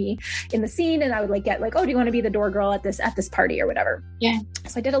people knew me in the scene, and I would get oh, do you want to be the door girl at this party or whatever? Yeah.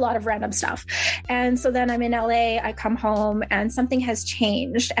 So I did a lot of random stuff. And so then I'm in LA, I come home, and something has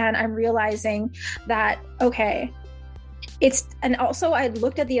changed, and I'm realizing that, okay, and also I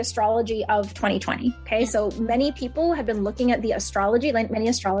looked at the astrology of 2020. Okay. So many people have been looking at the astrology, like many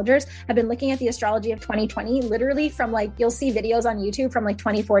astrologers have been looking at the astrology of 2020, literally from you'll see videos on YouTube from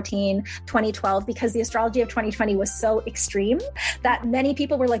 2014, 2012, because the astrology of 2020 was so extreme that many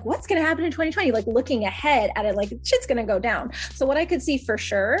people were like, what's going to happen in 2020? Looking ahead at it, shit's going to go down. So what I could see for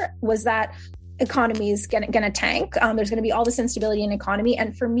sure was that economy is going to tank. There's going to be all this instability in economy.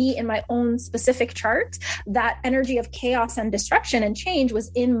 And for me, in my own specific chart, that energy of chaos and destruction and change was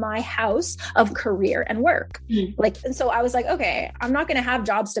in my house of career and work. So I was like, okay, I'm not going to have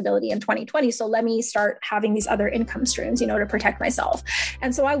job stability in 2020. So let me start having these other income streams, to protect myself.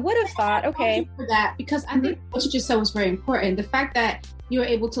 And so I would have thought, okay. For that, because I think what you just said was very important. The fact that you were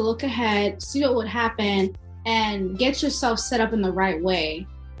able to look ahead, see what would happen, and get yourself set up in the right way.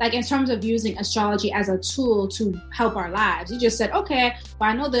 In terms of using astrology as a tool to help our lives. You just said, okay,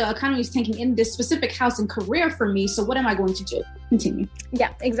 well, I know the economy is tanking in this specific house and career for me. So what am I going to do? Continue.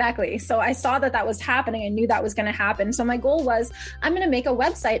 Yeah, exactly. So I saw that was happening. I knew that was going to happen. So my goal was, I'm going to make a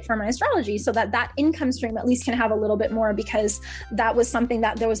website for my astrology so that income stream at least can have a little bit more, because that was something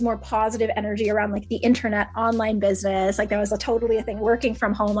that there was more positive energy around, the internet, online business. There was totally a thing, working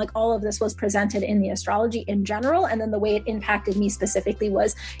from home, all of this was presented in the astrology in general. And then the way it impacted me specifically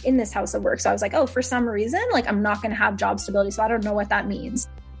was in this house of work. So I was like, oh, for some reason, I'm not going to have job stability. So I don't know what that means.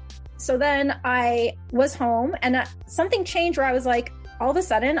 So then I was home, and something changed where I was like, all of a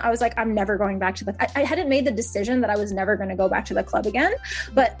sudden I was like, I'm never going back to I hadn't made the decision that I was never going to go back to the club again,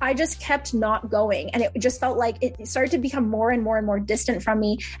 but I just kept not going. And it just felt like it started to become more and more and more distant from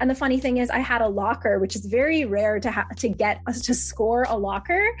me. And the funny thing is I had a locker, which is very rare to score a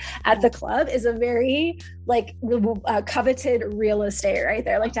locker at the club is a very coveted real estate right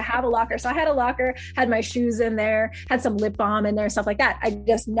there, to have a locker. So I had a locker, had my shoes in there, had some lip balm in there, stuff like that. I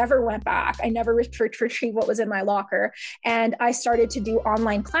just never went back. I never retrieved what was in my locker. And I started to do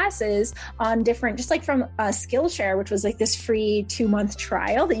online classes on different, just from Skillshare, which was this free 2-month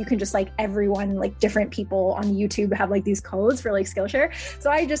trial that you can just everyone, different people on YouTube have these codes for Skillshare.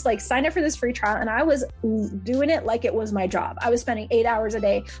 So I just signed up for this free trial, and I was doing it like it was my job. I was spending 8 hours a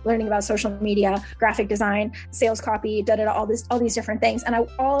day learning about social media, graphic design, sales copy, all these different things. And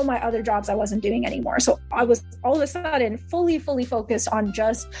all my other jobs I wasn't doing anymore. So I was all of a sudden fully focused on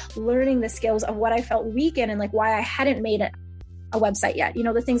just learning the skills of what I felt weak in, and why I hadn't made a website yet.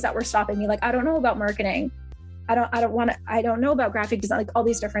 The things that were stopping me, I don't know about marketing. I don't know about graphic design, all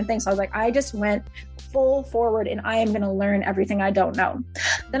these different things. So I was I just went full forward, and I am going to learn everything I don't know.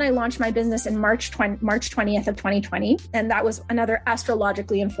 Then I launched my business in March 20th of 2020. And that was another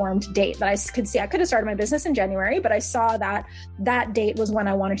astrologically informed date that I could see. I could have started my business in January, but I saw that date was when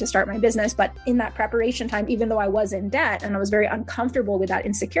I wanted to start my business. But in that preparation time, even though I was in debt and I was very uncomfortable with that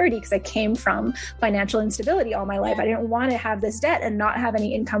insecurity, because I came from financial instability all my life, I didn't want to have this debt and not have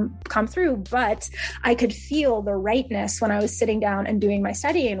any income come through, but I could feel feel the rightness when I was sitting down and doing my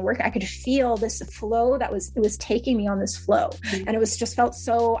studying and work. I could feel this flow it was taking me on this flow. And it was just felt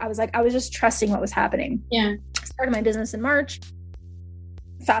so, I was just trusting what was happening. Yeah. I started my business in March.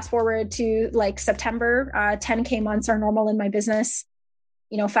 Fast forward to like September, 10K months are normal in my business.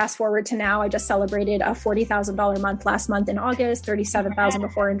 Fast forward to now, I just celebrated a $40,000 month last month in August, 37,000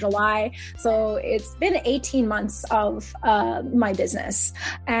 before in July. So it's been 18 months of my business.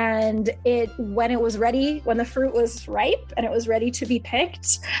 And when it was ready, when the fruit was ripe and it was ready to be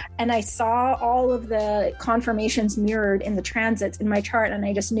picked, and I saw all of the confirmations mirrored in the transits in my chart, and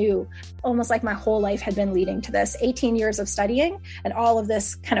I just knew almost like my whole life had been leading to this. 18 years of studying and all of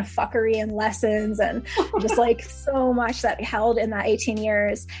this kind of fuckery and lessons and just like so much that held in that 18 years.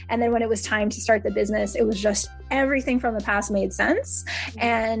 And then when it was time to start the business, it was just everything from the past made sense.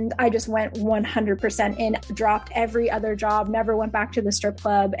 And I just went 100% in, dropped every other job, never went back to the strip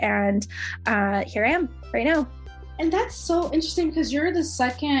club. And here I am right now. And that's so interesting because you're the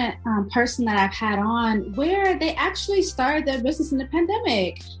second person that I've had on where they actually started their business in the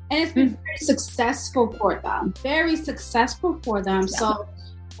pandemic. And it's been very successful for them, very successful for them. Yeah. So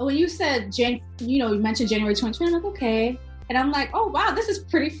when you said, you mentioned January 2020, I'm like, okay. And I'm like, oh, wow, this is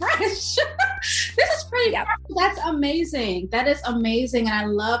pretty fresh. This is pretty fresh. That's amazing. That is amazing. And I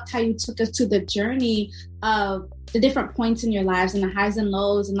loved how you took us to the journey of the different points in your lives and the highs and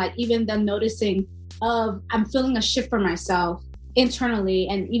lows. And like even the noticing of I'm feeling a shift for myself internally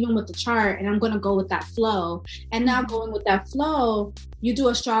and even with the chart. And I'm going to go with that flow. And now going with that flow, you do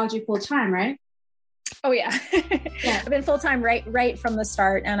astrology full time, right? Oh, yeah. I've been full time right from the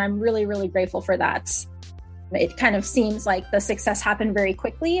start. And I'm really, really grateful for that. It kind of seems like the success happened very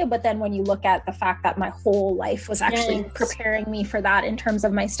quickly, but then when you look at the fact that my whole life was actually preparing me for that in terms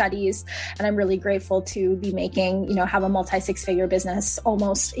of my studies, and I'm really grateful to be making, have a multi-six-figure business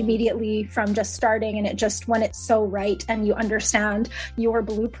almost immediately from just starting. And it just, when it's so right and you understand your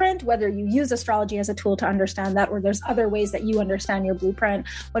blueprint, whether you use astrology as a tool to understand that, or there's other ways that you understand your blueprint,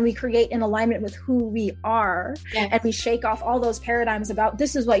 when we create in alignment with who we are and we shake off all those paradigms about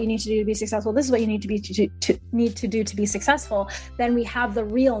this is what you need to do to be successful, this is what you need to be need to do to be successful, then we have the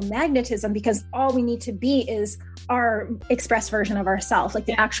real magnetism, because all we need to be is our express version of ourselves, like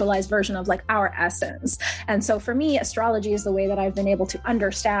the actualized version of like our essence. And so for me, astrology is the way that I've been able to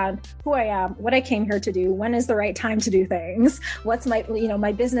understand who I am, what I came here to do, when is the right time to do things, what's my,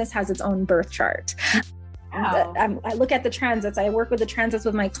 my business has its own birth chart. Wow. I look at the transits, I work with the transits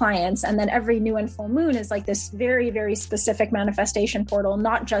with my clients, and then every new and full moon is like this very, very specific manifestation portal,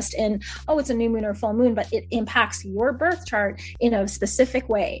 not just in, it's a new moon or full moon, but it impacts your birth chart in a specific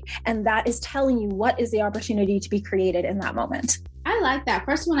way. And that is telling you what is the opportunity to be created in that moment. I like that.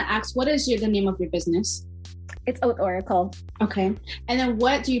 First, I want to ask, what is the name of your business? It's Oath Oracle. Okay. And then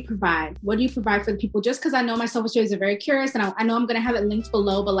what do you provide? What do you provide for the people? Just because I know my self-astrologers are very curious, and I know I'm going to have it linked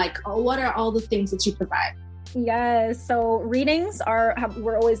below, but like, what are all the things that you provide? Yes. So readings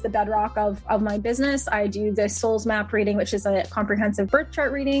were always the bedrock of my business. I do the Souls Map reading, which is a comprehensive birth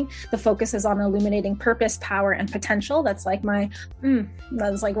chart reading. The focus is on illuminating purpose, power, and potential. That's like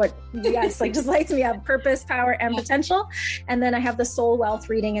that's like what, like just lights me up, purpose, power, and potential. And then I have the Soul Wealth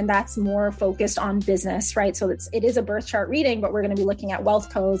reading, and that's more focused on business, right? So it is a birth chart reading, but we're going to be looking at wealth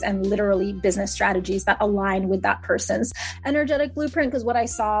codes and literally business strategies that align with that person's energetic blueprint. Because what I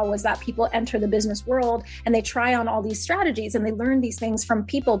saw was that people enter the business world and they try on all these strategies and they learn these things from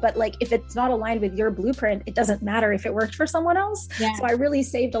people, but like if it's not aligned with your blueprint, it doesn't matter if it worked for someone else. So I really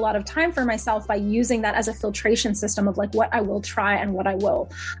saved a lot of time for myself by using that as a filtration system of like what I will try and what I will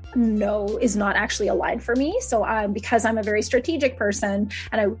know is not actually aligned for me. So because I'm a very strategic person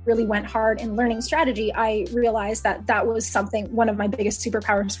and I really went hard in learning strategy, I realized that was one of my biggest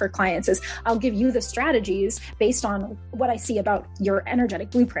superpowers for clients is I'll give you the strategies based on what I see about your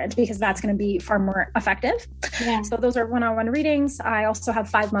energetic blueprint, because that's going to be far more effective. So those are one-on-one readings. I also have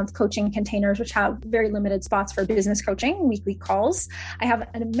 5-month coaching containers, which have very limited spots for business coaching, weekly calls. I have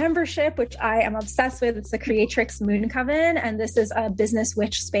a membership, which I am obsessed with. It's the Creatrix Moon Coven. And this is a business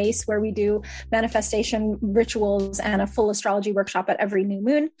witch space where we do manifestation rituals and a full astrology workshop at every new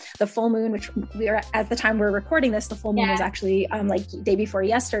moon. The full moon, which we are at the time we're recording this, the full moon was actually like day before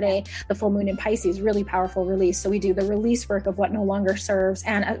yesterday, the full moon in Pisces, really powerful release. So we do the release work of what no longer serves,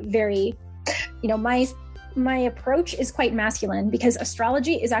 and a very, my approach is quite masculine because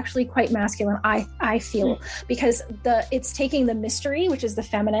astrology is actually quite masculine, I feel, because it's taking the mystery, which is the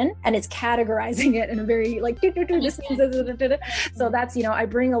feminine, and it's categorizing it in a very like, this means, so that's, I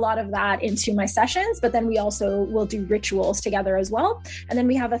bring a lot of that into my sessions, but then we also will do rituals together as well. And then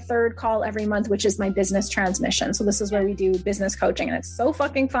we have a third call every month, which is my business transmission. So this is where we do business coaching, and it's so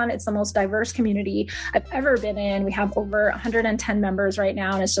fucking fun. It's the most diverse community I've ever been in. We have over 110 members right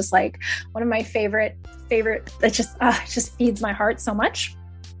now. And it's just like one of my favorite, it just feeds my heart so much.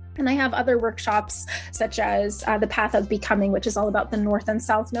 And I have other workshops such as the Path of Becoming, which is all about the North and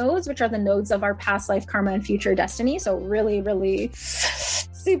South nodes, which are the nodes of our past life karma and future destiny. So really, really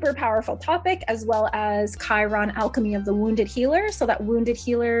super powerful topic, as well as Chiron, Alchemy of the Wounded Healer. So that wounded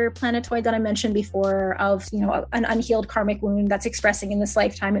healer planetoid that I mentioned before of, an unhealed karmic wound that's expressing in this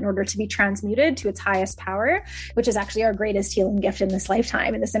lifetime in order to be transmuted to its highest power, which is actually our greatest healing gift in this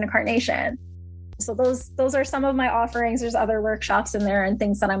lifetime, in this incarnation. So those are some of my offerings. There's other workshops in there and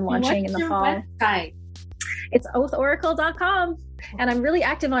things that I'm launching in the fall. Website? It's oathoracle.com. And I'm really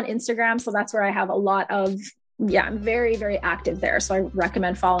active on Instagram. So that's where I have a lot of, I'm very, very active there. So I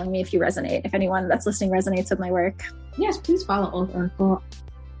recommend following me if you resonate, if anyone that's listening resonates with my work. Yes, please follow Oath Oracle.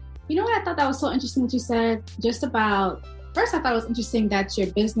 You know what I thought that was so interesting that you said just about, first I thought it was interesting that your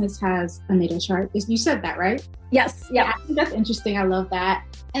business has a natal chart. You said that, right? Yes. Yeah. I think that's interesting. I love that.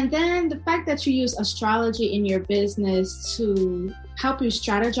 And then the fact that you use astrology in your business to help you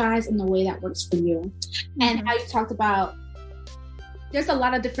strategize in the way that works for you. And how you talked about there's a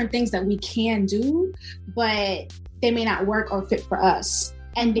lot of different things that we can do, but they may not work or fit for us.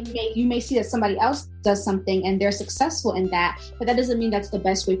 And you may see that somebody else does something and they're successful in that, but that doesn't mean that's the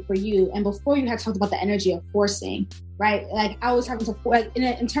best way for you. And before you had talked about the energy of forcing, right? Like I was talking to, like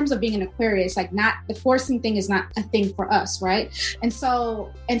in terms of being an Aquarius, like not the forcing thing is not a thing for us, right? And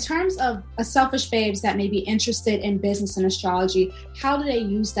so in terms of a selfish babes that may be interested in business and astrology, how do they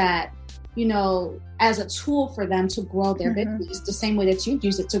use that, as a tool for them to grow their business the same way that you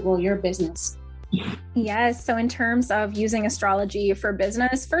use it to grow your business? Yes. So in terms of using astrology for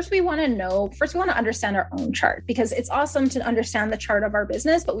business, first we want to understand our own chart, because it's awesome to understand the chart of our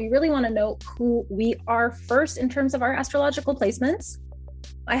business, but we really want to know who we are first in terms of our astrological placements.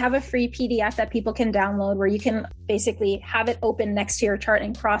 I have a free PDF that people can download where you can basically have it open next to your chart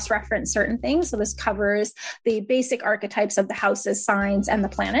and cross-reference certain things. So this covers the basic archetypes of the houses, signs, and the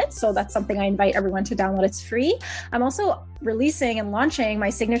planets. So that's something I invite everyone to download. It's free. I'm also releasing and launching my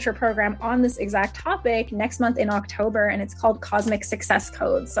signature program on this exact topic next month in October, and it's called Cosmic Success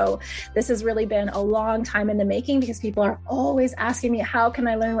Code. So this has really been a long time in the making because people are always asking me, how can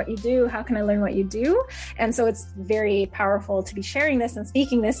I learn what you do? How can I learn what you do? And so it's very powerful to be sharing this and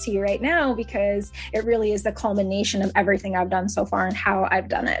speaking this to you right now, because it really is the culmination of everything I've done so far and how I've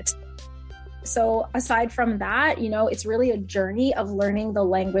done it. So aside from that, it's really a journey of learning the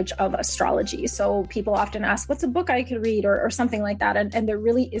language of astrology. So people often ask, what's a book I could read or something like that? And there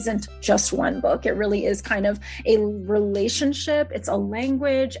really isn't just one book. It really is kind of a relationship. It's a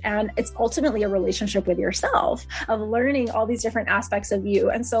language, and it's ultimately a relationship with yourself of learning all these different aspects of you.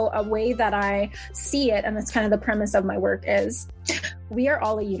 And so a way that I see it, and that's kind of the premise of my work, is we are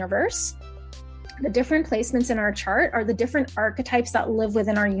all a universe. The different placements in our chart are the different archetypes that live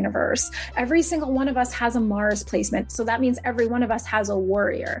within our universe. Every single one of us has a Mars placement. So that means every one of us has a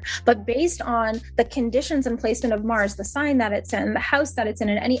warrior. But based on the conditions and placement of Mars, the sign that it's in, the house that it's in,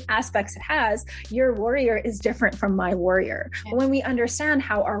 and any aspects it has, your warrior is different from my warrior. Yeah. When we understand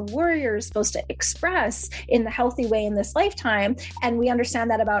how our warrior is supposed to express in the healthy way in this lifetime, and we understand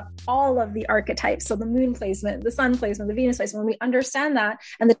that about all of the archetypes, so the moon placement, the sun placement, the Venus placement, when we understand that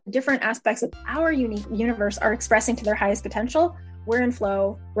and the different aspects of our unique universe are expressing to their highest potential, we're in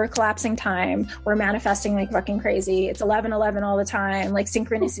flow, we're collapsing time, we're manifesting like fucking crazy. It's 11:11 all the time, like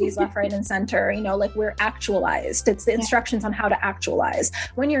synchronicities left, right, and center, like we're actualized. It's the instructions on how to actualize.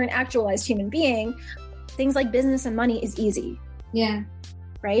 When you're an actualized human being, things like business and money is easy. Yeah.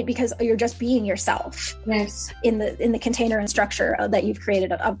 Right? Because you're just being yourself. Yes. In the container and structure that you've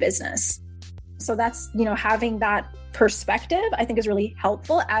created of business. So that's, having that perspective, I think, is really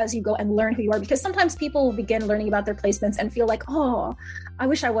helpful as you go and learn who you are, because sometimes people will begin learning about their placements and feel like, oh, I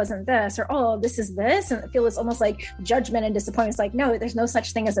wish I wasn't this, or, oh, this is this. And feel it's almost like judgment and disappointment. It's like, no, there's no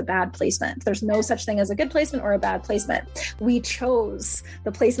such thing as a bad placement. There's no such thing as a good placement or a bad placement. We chose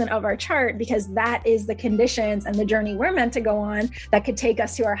the placement of our chart because that is the conditions and the journey we're meant to go on that could take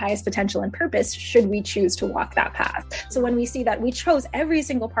us to our highest potential and purpose should we choose to walk that path. So when we see that we chose every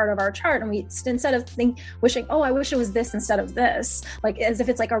single part of our chart and we instead of wishing, oh, I wish it was this instead of this, like as if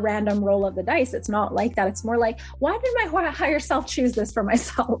it's like a random roll of the dice. It's not like that. It's more like, why did my higher self choose this for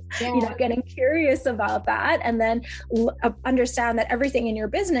myself? Yeah. You know, getting curious about that, and then understand that everything in your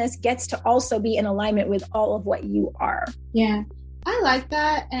business gets to also be in alignment with all of what you are. Yeah, I like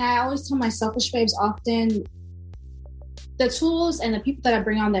that. And I always tell my selfish babes often, the tools and the people that I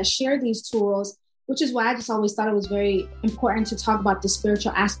bring on that share these tools, which is why I just always thought it was very important to talk about the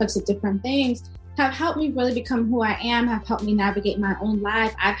spiritual aspects of different things, have helped me really become who I am, have helped me navigate my own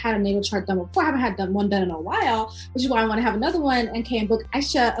life. I've had a natal chart done before. I haven't had one done in a while, which is why I want to have another one and book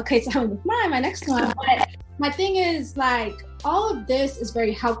Aisha. Okay, so having with my next one. But my thing is, like, all of this is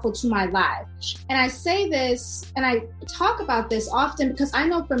very helpful to my life. And I say this and I talk about this often because I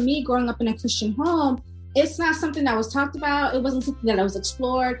know for me, growing up in a Christian home, it's not something that was talked about. It wasn't something that was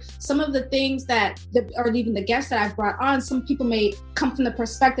explored. Some of the things or even the guests that I've brought on, some people may come from the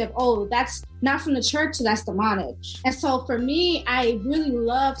perspective, oh, that's not from the church, so that's demonic. And so for me, I really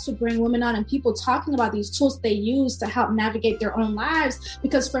love to bring women on and people talking about these tools they use to help navigate their own lives.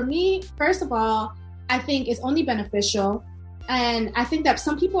 Because for me, first of all, I think it's only beneficial. And I think that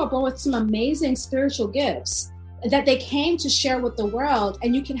some people are born with some amazing spiritual gifts that they came to share with the world,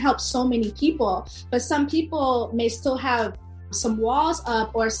 and you can help so many people. But some people may still have some walls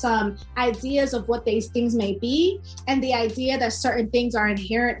up or some ideas of what these things may be, and the idea that certain things are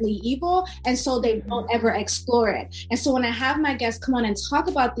inherently evil, and so they don't ever explore it. And so when I have my guests come on and talk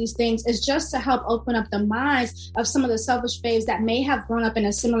about these things, it's just to help open up the minds of some of the selfish babes that may have grown up in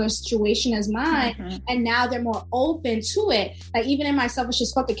a similar situation as mine, and now they're more open to it. Like even in my Selfish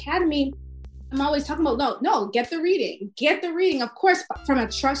as Fuck Academy, I'm always talking about, no, get the reading, of course, from a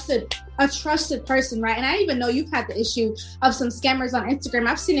trusted person, right? And I even know you've had the issue of some scammers on Instagram.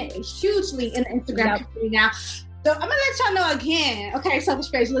 I've seen it hugely in the Instagram community now. So I'm gonna let y'all know again. Okay, selfish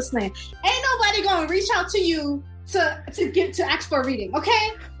babes listening. Ain't nobody gonna reach out to you to ask for a reading,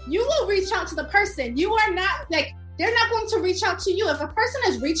 okay? You will reach out to the person. You are not, like, they're not going to reach out to you. If a person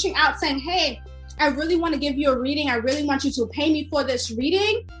is reaching out saying, hey, I really want to give you a reading, I really want you to pay me for this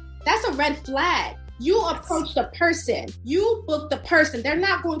reading, that's a red flag. You approach the person. You book the person. They're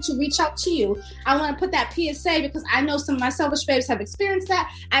not going to reach out to you. I want to put that PSA because I know some of my selfish babes have experienced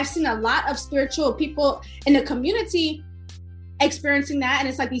that. I've seen a lot of spiritual people in the community experiencing that. And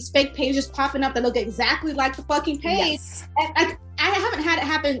it's like these fake pages popping up that look exactly like the fucking page. Yes. And I haven't had it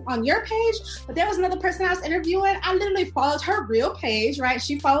happen on your page, but there was another person I was interviewing. I literally followed her real page, right?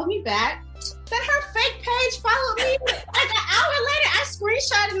 She followed me back. Then her fake page followed me. Like an hour later, I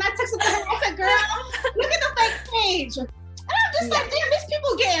screenshot and I texted her. I said, girl, look at the fake page. And I'm just like, damn, these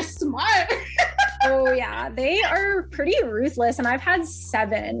people getting smart. Oh yeah, they are pretty ruthless. And I've had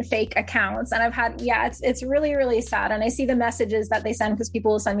 7 fake accounts, and I've had, it's really, really sad. And I see the messages that they send because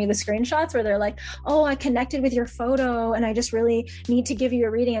people will send me the screenshots where they're like, oh, I connected with your photo and I just really need to give you a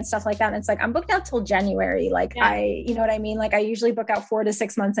reading and stuff like that. And it's like, I'm booked out till January. Like you know what I mean? Like I usually book out 4 to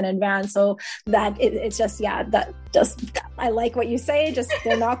 6 months in advance. So that it's just, I like what you say. Just,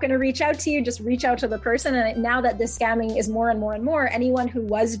 they're not going to reach out to you. Just reach out to the person. And now that this scamming is more and more and more, anyone who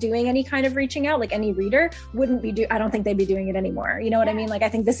was doing any kind of reaching out, like any reader wouldn't be I don't think they'd be doing it anymore. You know what I mean? Like, I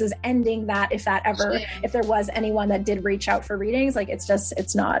think this is ending that if there was anyone that did reach out for readings, like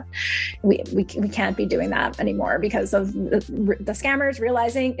it's not, we can't be doing that anymore because of the scammers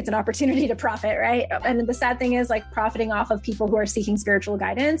realizing it's an opportunity to profit, right? And the sad thing is, like, profiting off of people who are seeking spiritual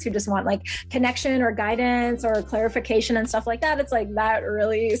guidance, who just want like connection or guidance or clarification and stuff like that. It's like, that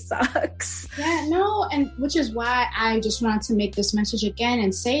really sucks. Yeah, no. And which is why I just wanted to make this message again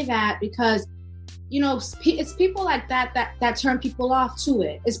and say that, because you know, it's people like that turn people off to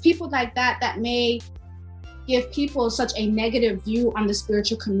it. It's people like that may give people such a negative view on the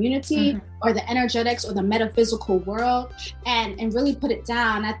spiritual community or the energetics or the metaphysical world and really put it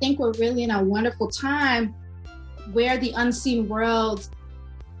down. I think we're really in a wonderful time where the unseen world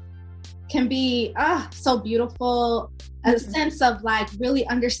can be so beautiful, a sense of like really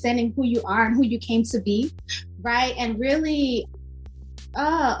understanding who you are and who you came to be, right? And really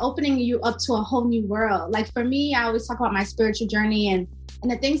opening you up to a whole new world. Like for me, I always talk about my spiritual journey and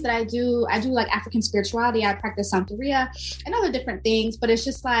the things that I do like African spirituality. I practice Santeria and other different things, but it's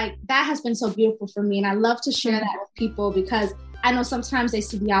just like, that has been so beautiful for me. And I love to share that with people because I know sometimes they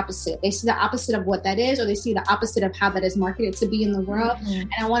see the opposite. They see the opposite of what that is, or they see the opposite of how that is marketed to be in the world. And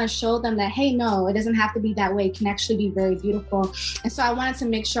I want to show them that, hey, no, it doesn't have to be that way. It can actually be very beautiful. And so I wanted to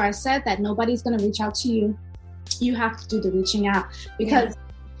make sure I said that nobody's going to reach out to you. You have to do the reaching out because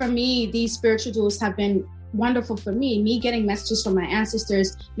for me, these spiritual duels have been wonderful for me getting messages from my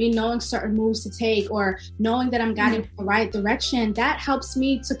ancestors, me knowing certain moves to take, or knowing that I'm guided in the right direction, that helps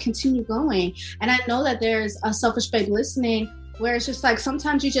me to continue going. And I know that there's a selfish babe listening where it's just like,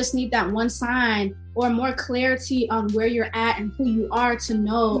 sometimes you just need that one sign or more clarity on where you're at and who you are to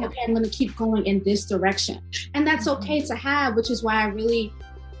know, okay, I'm going to keep going in this direction. And that's okay to have, which is why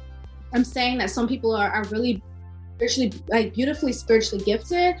I'm saying that some people are really spiritually, like beautifully spiritually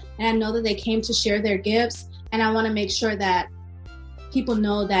gifted. And I know that they came to share their gifts. And I want to make sure that people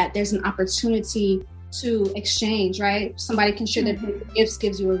know that there's an opportunity to exchange, right? Somebody can share their gifts,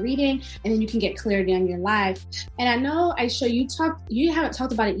 gives you a reading, and then you can get clarity on your life. And I know, Aisha, you haven't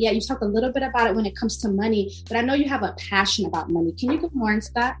talked about it yet. You talked a little bit about it when it comes to money, but I know you have a passion about money. Can you go more into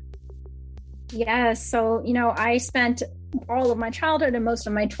that? Yes. So, I spent all of my childhood and most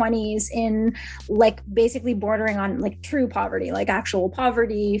of my 20s in like basically bordering on like true poverty, like actual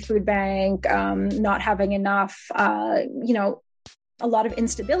poverty, food bank, not having enough, a lot of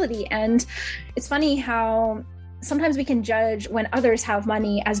instability. And it's funny how sometimes we can judge when others have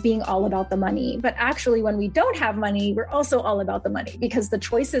money as being all about the money. But actually, when we don't have money, we're also all about the money, because the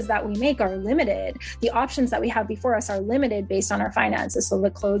choices that we make are limited. The options that we have before us are limited based on our finances. So the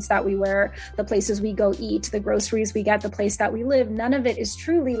clothes that we wear, the places we go eat, the groceries we get, the place that we live, none of it is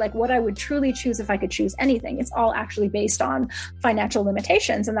truly like what I would truly choose if I could choose anything. It's all actually based on financial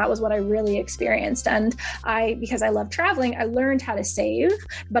limitations. And that was what I really experienced. And because I love traveling, I learned how to save,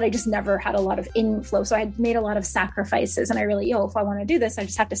 but I just never had a lot of inflow. So I had made a lot of sacrifices. And I really, if I want to do this, I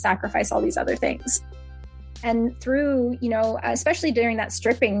just have to sacrifice all these other things. And through, especially during that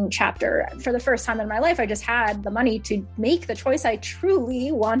stripping chapter, for the first time in my life, I just had the money to make the choice I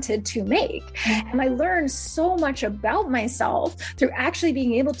truly wanted to make. And I learned so much about myself through actually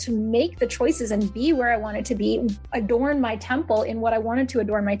being able to make the choices and be where I wanted to be, adorn my temple in what I wanted to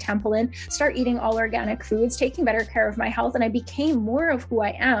adorn my temple in, start eating all organic foods, taking better care of my health. And I became more of who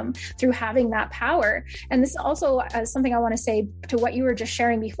I am through having that power. And this also is something I want to say to what you were just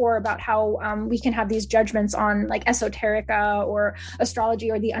sharing before about how we can have these judgments on like esoterica or astrology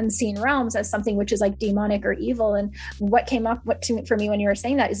or the unseen realms as something which is like demonic or evil. And what came up for me when you were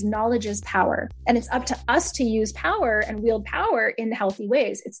saying that is knowledge is power. And it's up to us to use power and wield power in healthy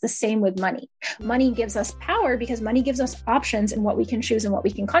ways. It's the same with money. Money gives us power because money gives us options in what we can choose and what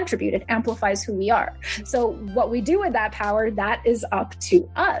we can contribute. It amplifies who we are. So what we do with that power, that is up to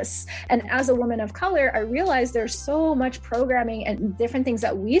us. And as a woman of color, I realized there's so much programming and different things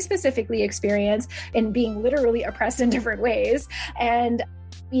that we specifically experience in being literally oppressed in different ways. And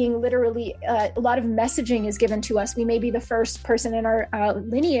being literally, a lot of messaging is given to us. We may be the first person in our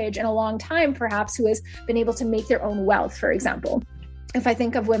lineage in a long time, perhaps, who has been able to make their own wealth, for example. If I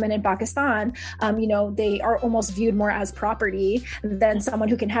think of women in Pakistan, they are almost viewed more as property than someone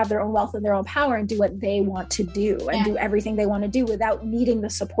who can have their own wealth and their own power and do what they want to do and do everything they want to do without needing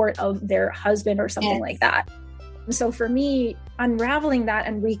the support of their husband or something like that. So for me, unraveling that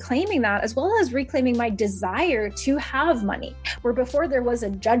and reclaiming that, as well as reclaiming my desire to have money, where before there was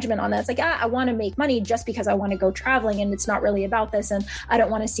a judgment on that. It's like, I want to make money just because I want to go traveling and it's not really about this and I don't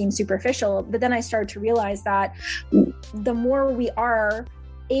want to seem superficial. But then I started to realize that the more we are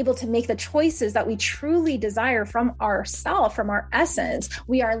able to make the choices that we truly desire from ourselves, from our essence,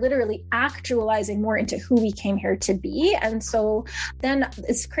 we are literally actualizing more into who we came here to be. And so then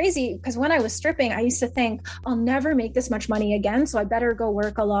it's crazy because when I was stripping, I used to think I'll never make this much money again. So I better go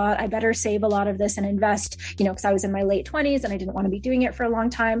work a lot. I better save a lot of this and invest, because I was in my late 20s and I didn't want to be doing it for a long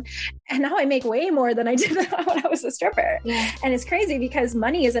time. And now I make way more than I did when I was a stripper. Yeah. And it's crazy because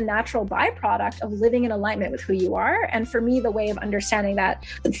money is a natural byproduct of living in alignment with who you are. And for me, the way of understanding that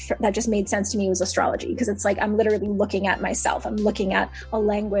just made sense to me was astrology, because it's like I'm literally looking at myself. I'm looking at a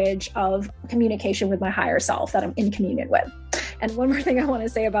language of communication with my higher self that I'm in communion with. And one more thing I want to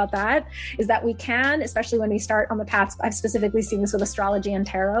say about that is that we can, especially when we start on the path, I've specifically seen this with astrology and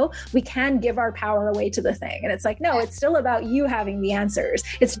tarot, we can give our power away to the thing. And it's like, no, it's still about you having the answers.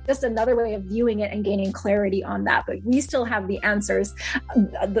 It's just another way of viewing it and gaining clarity on that. But we still have the answers.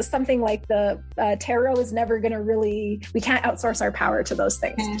 Something like the tarot is never going to we can't outsource our power to those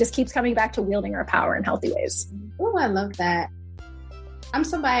things. It just keeps coming back to wielding our power in healthy ways. Oh, I love that. I'm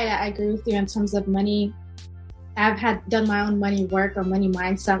somebody that I agree with you in terms of money. I've done my own money work or money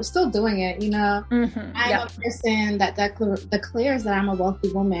mindset. I'm still doing it, I'm a person that declares that I'm a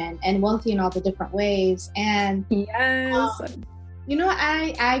wealthy woman and wealthy in all the different ways. And, yes,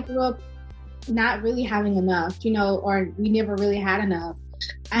 I grew up not really having enough, or we never really had enough.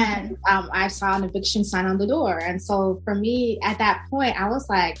 And I saw an eviction sign on the door. And so for me at that point, I was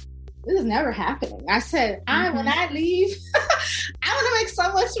like, this is never happening. I said, when I leave, I want to make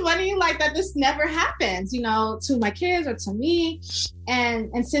so much money like that. This never happens, you know, to my kids or to me.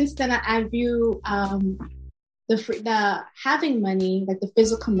 And since then I view, the having money, like the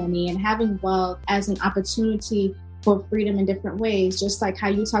physical money and having wealth as an opportunity for freedom in different ways, just like how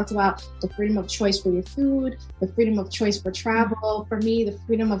you talked about the freedom of choice for your food, the freedom of choice for travel. For me, the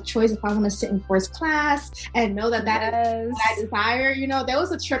freedom of choice if I want to sit in first class and know that is what I desire. You know, there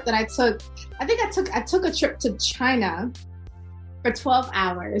was a trip that I took. I think I took a trip to China for 12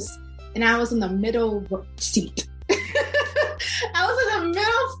 hours, and I was in the middle seat. I was in the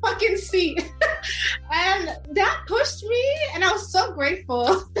middle fucking seat. And that pushed me, and I was so grateful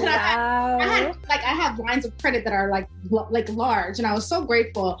that I have lines of credit that are like large, and I was so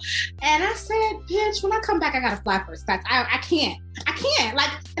grateful. And I said, bitch, when I come back, I gotta fly first class. I can't.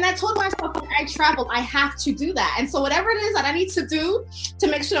 And I told myself when I travel, I have to do that. And so whatever it is that I need to do to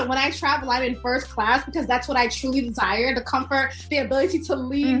make sure that when I travel, I'm in first class, because that's what I truly desire, the comfort, the ability to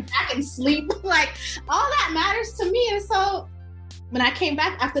lean back and sleep, like all that matters to me. And so when I came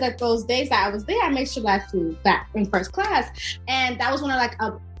back after those days that I was there, I made sure that I flew back in first class. And that was one of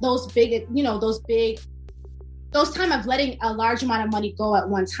those time of letting a large amount of money go at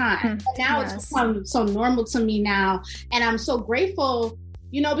one time. But now it's become so normal to me now. And I'm so grateful,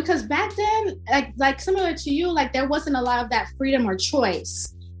 you know, because back then, like similar to you, like there wasn't a lot of that freedom or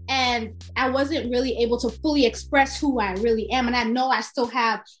choice. And I wasn't really able to fully express who I really am. And I know I still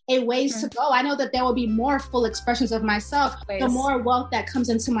have a ways to go. I know that there will be more full expressions of myself, the more wealth that comes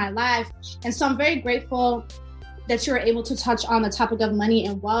into my life. And so I'm very grateful that you're able to touch on the topic of money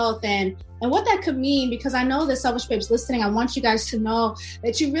and wealth and what that could mean, because I know the Selfish Babes listening, I want you guys to know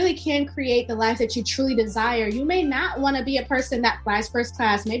that you really can create the life that you truly desire. You may not want to be a person that flies first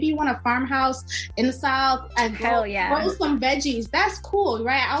class. Maybe you want a farmhouse in the South and grow some veggies. That's cool,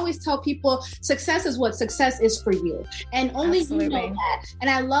 right? I always tell people success is what success is for you. And only you know that. And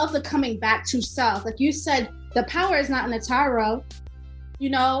I love the coming back to self. Like you said, the power is not in the tarot. You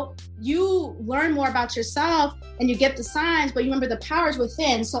know, you learn more about yourself and you get the signs, but you remember the powers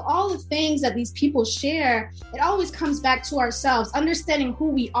within. So all the things that these people share, it always comes back to ourselves, understanding who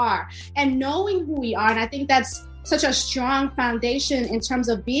we are and knowing who we are. And I think that's such a strong foundation in terms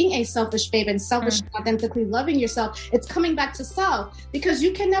of being a selfish babe and selfish, authentically loving yourself. It's coming back to self, because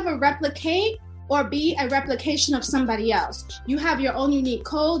you can never replicate or be a replication of somebody else. You have your own unique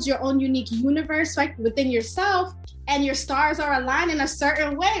codes, your own unique universe, right, within yourself. And your stars are aligned in a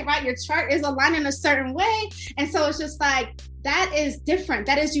certain way, right? Your chart is aligned in a certain way. And so it's just like, that is different.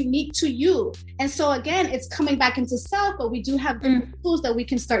 That is unique to you. And so again, it's coming back into self, but we do have different tools that we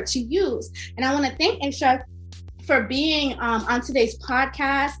can start to use. And I want to thank Aisha for being on today's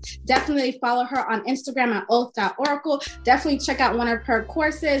podcast. Definitely follow her on Instagram at oath.oracle. Definitely check out one of her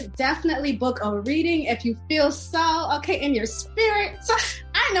courses. Definitely book a reading if you feel so, in your spirit. So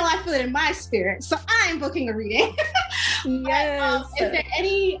I know I feel it in my spirit, so I'm booking a reading. Yes. But, is there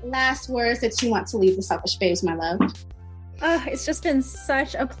any last words that you want to leave the Selfish Babes, my love? It's just been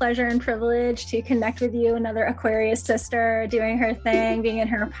such a pleasure and privilege to connect with you, another Aquarius sister doing her thing, being in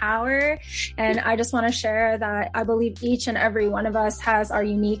her power. And I just want to share that I believe each and every one of us has our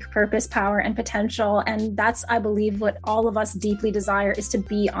unique purpose, power, and potential. And that's, I believe, what all of us deeply desire, is to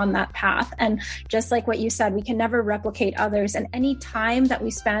be on that path. And just like what you said, we can never replicate others. And any time that we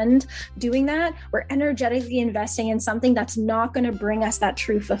spend doing that, we're energetically investing in something that's not going to bring us that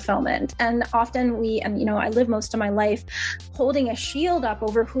true fulfillment. And often I live most of my life holding a shield up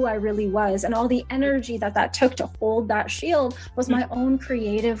over who I really was, and all the energy that took to hold that shield was my own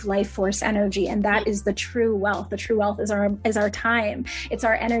creative life force energy. And that is the true wealth. The true wealth is our time. It's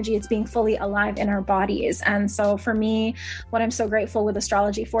our energy. It's being fully alive in our bodies. And so for me, what I'm so grateful with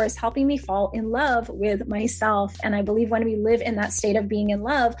astrology for is helping me fall in love with myself. And I believe when we live in that state of being in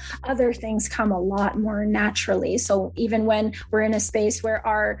love, other things come a lot more naturally. So even when we're in a space where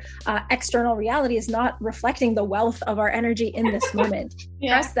our external reality is not reflecting the wealth of our energy in this moment,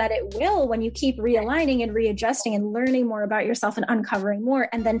 trust that it will, when you keep realigning and readjusting and learning more about yourself and uncovering more,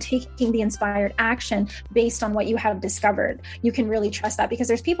 and then taking the inspired action based on what you have discovered. You can really trust that, because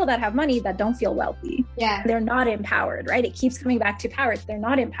there's people that have money that don't feel wealthy. Yeah. They're not empowered, right? It keeps coming back to power. They're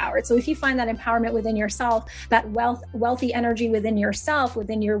not empowered. So if you find that empowerment within yourself, that wealthy energy within yourself,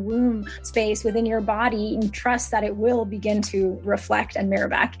 within your womb space, within your body, and trust that it will begin to reflect and mirror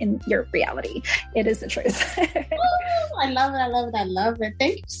back in your reality. It is the truth. I love it. I love it. I love it.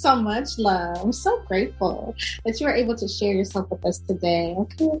 Thank you so much, love. I'm so grateful that you were able to share yourself with us today.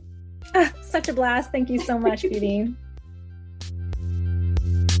 Okay. Such a blast. Thank you so much, Beauty.